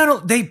go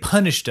down. They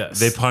punished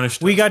us.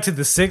 We got to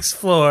the 6th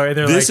floor. And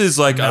this is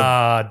like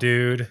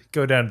dude,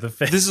 go down to the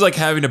 5th. This is like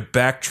having to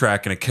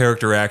backtrack in a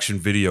character action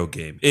video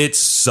game. It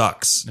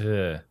sucks.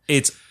 Ugh.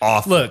 It's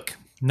awful. Look,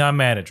 not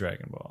mad at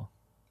Dragon Ball.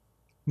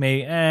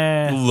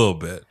 A little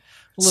bit.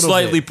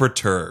 Slightly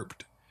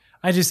perturbed.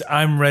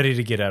 I'm ready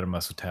to get out of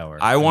Muscle Tower.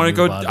 I want to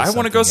go. I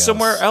want to go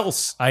somewhere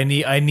else. I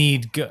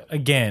need.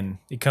 Again,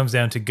 it comes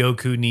down to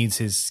Goku needs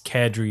his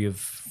cadre of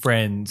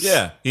friends.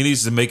 Yeah, he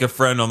needs to make a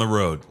friend on the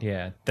road.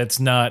 Yeah, that's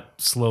not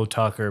Slow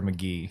Talker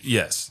McGee.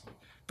 Yes,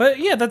 but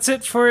yeah, that's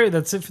it.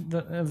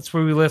 That's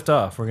where we left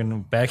off. We're gonna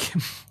back.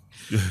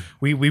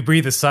 we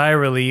breathe a sigh of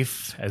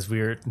relief as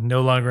we are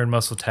no longer in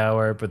Muscle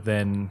Tower, but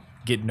then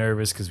get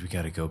nervous because we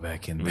got to go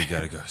back in. We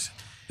got to go.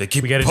 They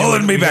keep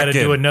pulling me back in. We got to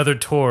do another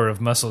tour of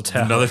Muscle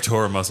Tower. Another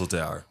tour of Muscle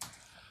Tower.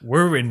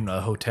 We're in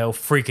a hotel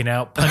freaking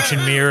out, punching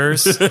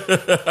mirrors,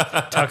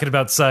 talking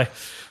about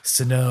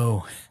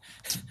Sano.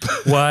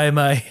 Why am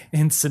I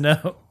in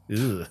Sano?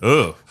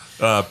 Ugh.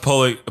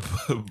 Pulling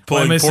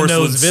Miss porcelain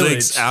Snow's sinks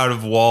village. out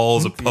of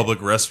walls of public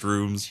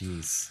restrooms.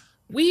 Jeez.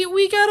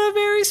 We got a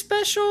very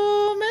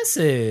special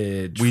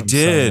message. We from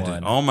did.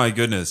 someone. Oh my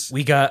goodness.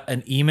 We got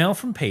an email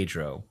from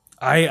Pedro.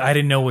 I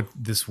didn't know what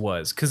this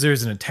was because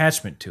there's an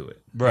attachment to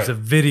it. Right. There's a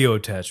video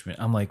attachment.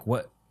 I'm like,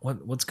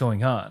 what's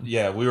going on?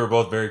 Yeah, we were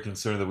both very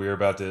concerned that we were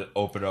about to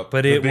open up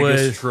But the it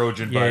biggest was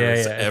Trojan yeah,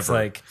 virus yeah. ever. It's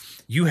like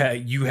you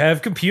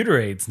have computer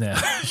aids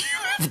now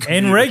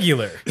and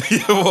regular.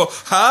 Well,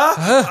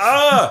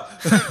 huh?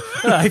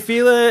 I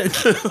feel it.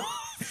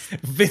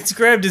 Vince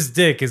grabbed his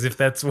dick as if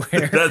that's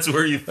where That's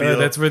where you feel.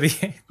 that's where the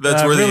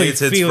That's I'm where the AIDS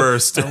hits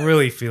first. I'm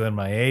really feeling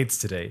my AIDS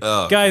today,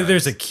 Oh, guys. nice.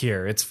 There's a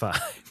cure. It's fine.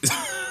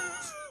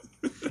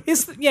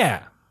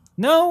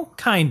 No,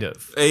 kind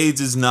of.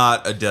 AIDS is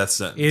not a death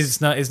sentence.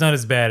 It's not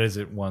as bad as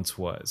it once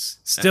was.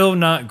 Still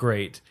not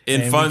great.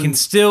 In and fun- we can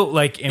still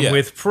Yeah.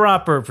 with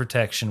proper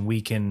protection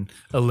we can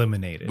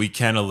eliminate it. We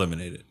can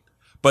eliminate it.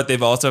 But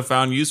they've also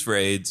found use for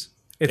AIDS.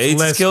 It's AIDS is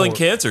less killing hor-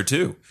 cancer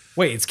too.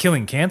 Wait, it's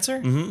killing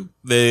cancer?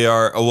 They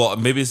are, well,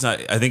 maybe it's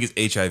not, I think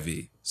it's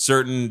HIV.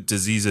 Certain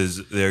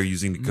diseases they're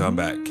using to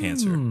combat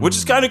cancer, which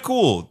is kind of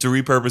cool to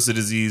repurpose a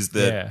disease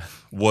that Yeah.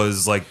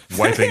 was like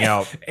wiping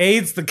out.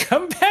 AIDS, the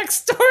comeback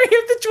story of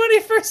the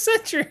 21st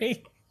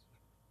century.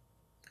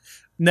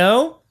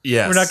 No?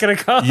 Yes. We're not going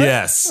to call it?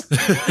 Yes.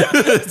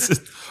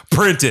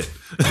 Print it.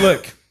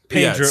 Look,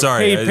 Yeah, Pedro.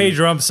 sorry, Hey, I-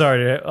 Pedro, I'm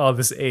sorry to all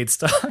this AIDS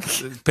talk.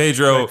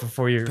 Pedro, Right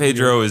before your-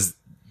 Pedro is,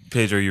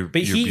 Pedro, you're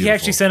But you're he beautiful.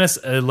 actually sent us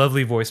a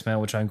lovely voicemail,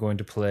 which I'm going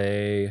to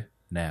play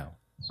now.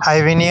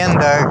 Hi, Vinny and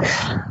Doug.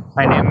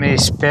 My name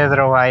is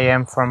Pedro. I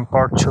am from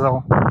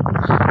Portugal,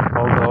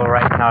 although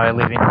right now I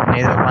live in the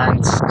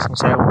Netherlands.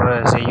 Since I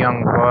was a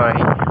young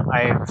boy,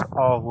 I've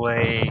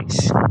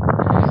always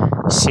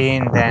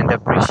seen and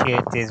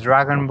appreciated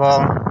Dragon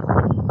Ball.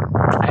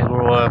 I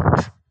grew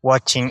up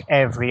watching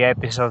every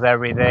episode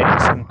every day.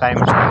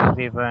 Sometimes I would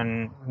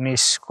even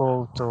miss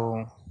school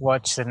to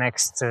watch the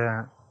next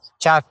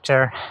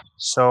chapter.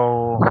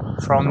 So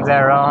from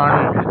there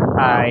on,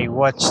 I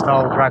watched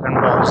all Dragon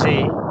Ball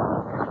Z.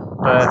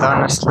 But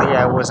honestly,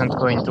 I wasn't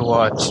going to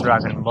watch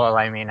Dragon Ball.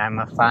 I mean, I'm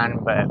a fan,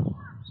 but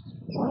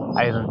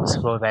I don't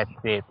go that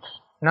deep.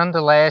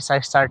 Nonetheless, I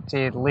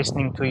started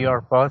listening to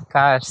your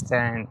podcast,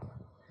 and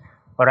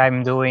what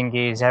I'm doing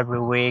is every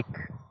week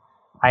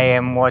I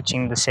am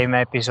watching the same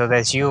episode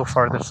as you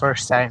for the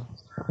first time.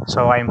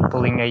 So I'm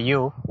pulling a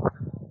you.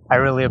 I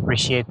really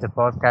appreciate the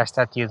podcast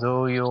that you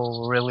do.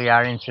 You really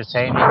are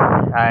entertaining.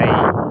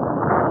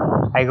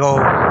 I go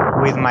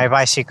with my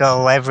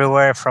bicycle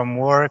everywhere from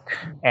work,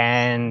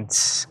 and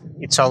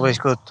it's always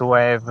good to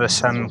have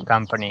some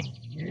company.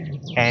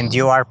 And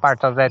you are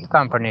part of that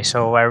company,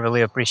 so I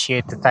really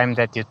appreciate the time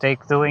that you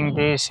take doing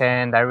this,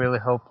 and I really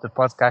hope the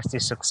podcast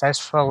is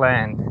successful.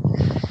 And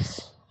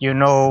you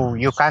know,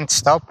 you can't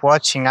stop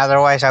watching,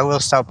 otherwise I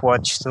will stop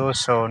watch too.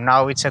 So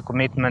now it's a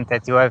commitment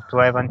that you have to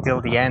have until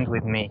the end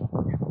with me,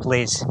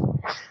 please.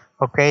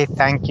 Okay,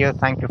 thank you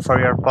for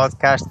your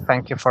podcast,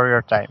 thank you for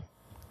your time.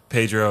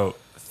 Pedro,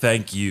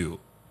 thank you.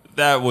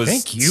 That was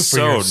Thank you for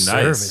so your nice.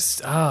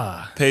 service.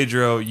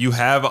 Pedro, you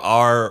have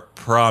our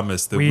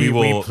promise that we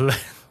will.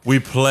 We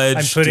pledge.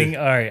 I'm putting,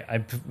 all right,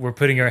 we're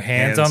putting our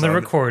hands on the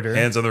recorder.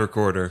 Hands on the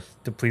recorder.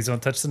 Please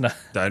don't touch the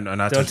knife. I'm not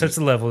Don't touching- touch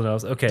the level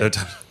nose. Okay. Don't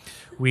touch-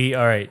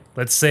 All right,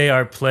 let's say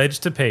our pledge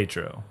to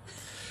Pedro.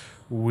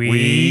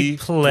 We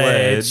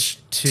pledge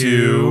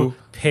to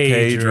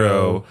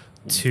Pedro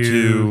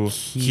to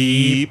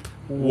keep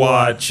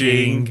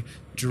watching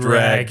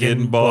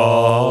Dragon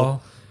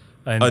Ball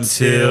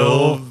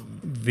until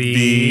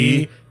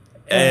the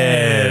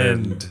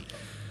end.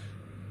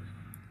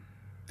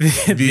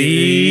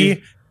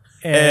 The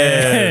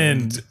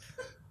end.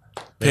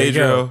 There you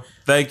Pedro, go.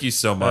 thank you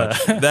so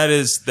much. That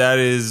is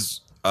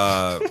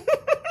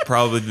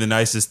probably the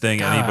nicest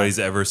thing anybody's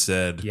ever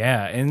said.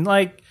 Yeah, and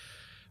like,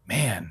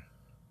 man,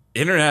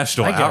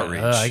 International I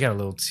outreach. got a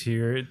little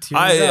tear.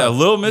 A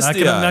little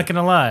misty Not eyed.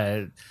 gonna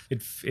lie,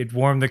 it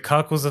warmed the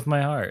cockles of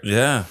my heart.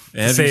 Yeah,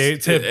 To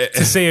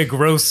say a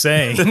gross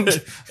saying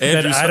that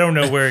Andrew's- I don't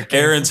know where it came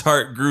Aaron's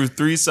heart grew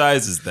 3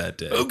 sizes that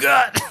day. from. Oh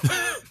God,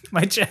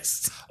 my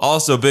chest.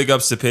 Also, big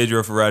ups to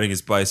Pedro for riding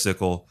his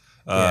bicycle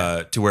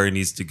to where he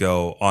needs to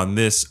go on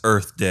this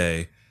Earth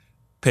Day.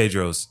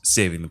 Pedro's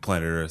saving the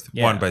planet Earth,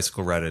 Yeah. one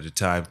bicycle ride at a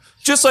time,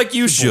 just like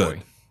you should.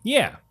 Boy.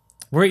 Yeah,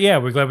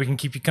 we're glad we can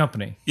keep you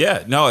company.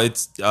 Yeah, no,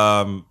 it's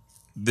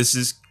this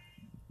is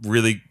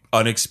really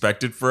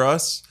unexpected for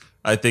us.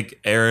 I think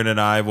Aaron and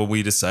I, when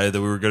we decided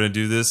that we were going to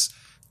do this,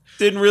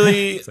 didn't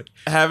really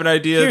have an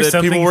idea Here's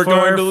that people something were for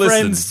going our to listen.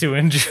 friends to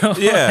enjoy.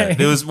 Yeah,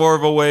 it was more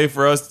of a way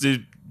for us to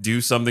do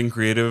something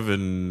creative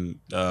and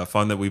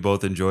fun that we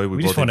both enjoy. We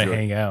both just want to enjoy.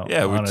 hang out.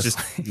 Yeah, we honestly.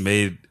 just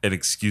made an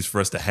excuse for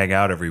us to hang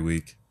out every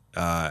week.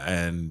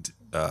 And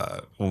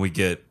when we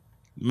get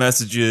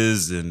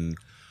messages and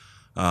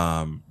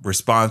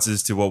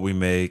responses to what we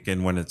make,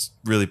 and when it's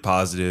really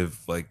positive,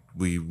 like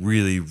we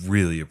really,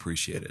 really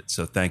appreciate it.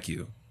 So thank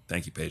you,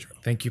 Pedro.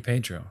 Thank you,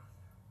 Pedro.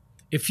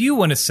 If you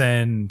want to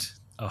send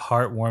a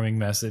heartwarming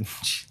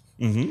message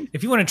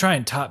If you want to try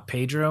and top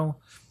Pedro,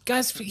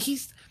 guys,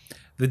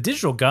 the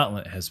digital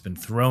gauntlet has been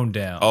thrown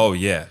down. Oh,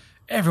 yeah.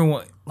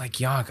 Everyone, like,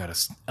 y'all got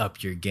to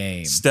up your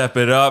game. Step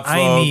it up, folks.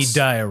 I need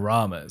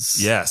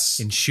dioramas. Yes.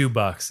 In shoe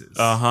boxes.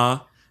 Uh-huh.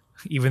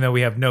 Even though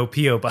we have no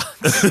P.O.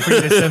 box for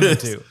you to send them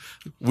to.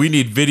 We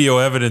need video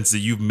evidence that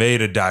you've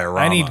made a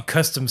diorama. I need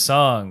custom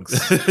songs.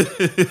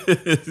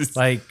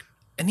 Like,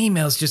 an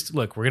email's just,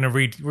 look, we're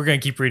gonna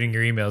keep reading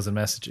your emails and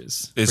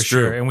messages. It's for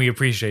sure, true. and we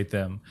appreciate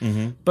them.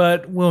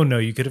 But we'll know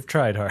you could have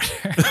tried harder.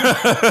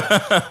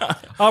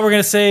 All we're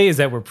gonna say is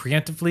that we're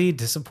preemptively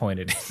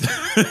disappointed.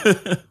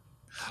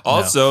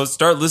 Also,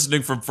 start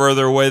listening from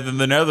further away than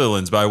the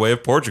Netherlands by way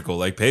of Portugal,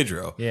 like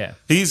Pedro. Yeah.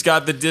 He's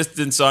got the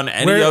distance on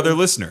any other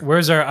listener.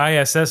 Where's our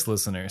ISS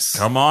listeners?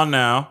 Come on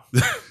now.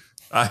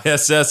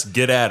 ISS,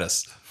 get at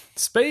us.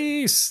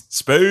 Space.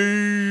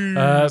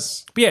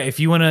 Space. But yeah, if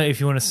you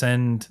wanna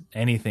send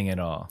anything at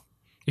all,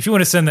 if you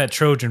want to send that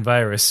Trojan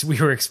virus we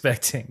were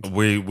expecting,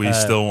 we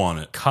still want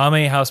it.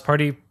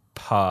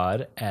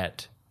 kamehousepartypod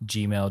at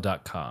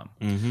gmail.com.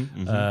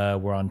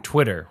 We're on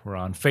Twitter. We're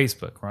on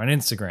Facebook. We're on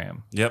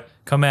Instagram. Yep.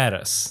 Come at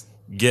us.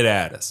 Get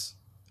at us.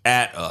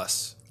 At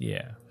us.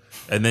 Yeah.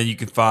 And then you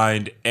can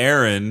find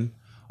Aaron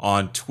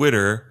on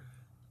Twitter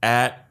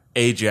at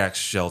Ajax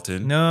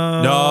Shelton.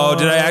 No,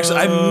 did I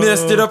actually? I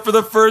messed it up for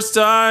the first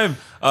time.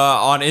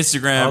 On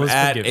Instagram Always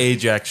at forgiven.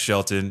 Ajax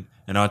Shelton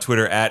and on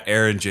Twitter at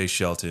Aaron J.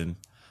 Shelton.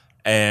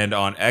 And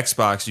on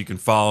Xbox, you can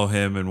follow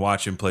him and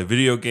watch him play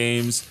video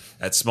games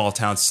at Small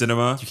Town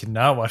Cinema. You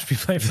cannot watch me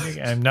play video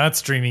games. I'm not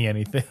streaming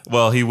anything.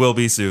 Well, he will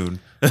be soon.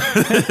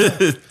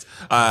 And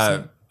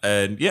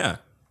yeah,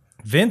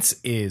 Vince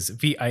is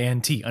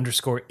VINT_E.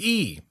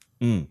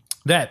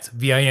 That's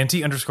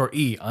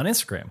VINT_E on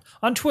Instagram.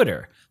 On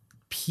Twitter,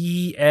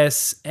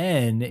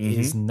 PSN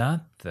is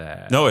not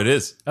that. no, it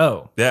is.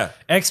 Oh. Yeah,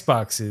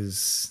 Xbox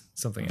is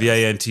something else.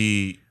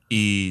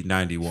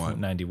 VINTE91.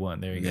 91.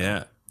 There you go.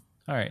 Yeah,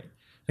 All right.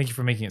 Thank you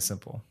for making it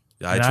simple.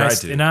 I tried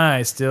to. And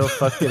I still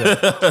fucked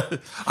it up.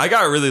 I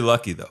got really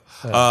lucky though.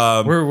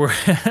 We're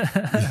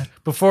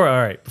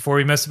before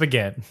we mess up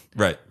again.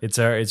 Right. It's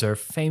our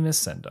famous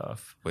send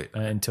off. Wait.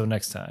 Until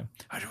next time.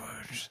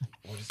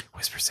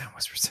 Whisper sound.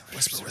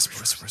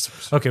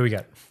 Whisper. Okay, we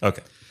got it.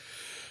 Okay.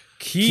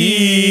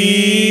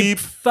 Keep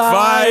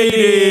fighting.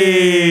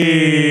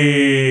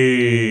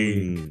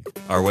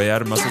 Our way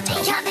out of Muscle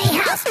Town. Yummy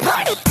house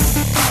party.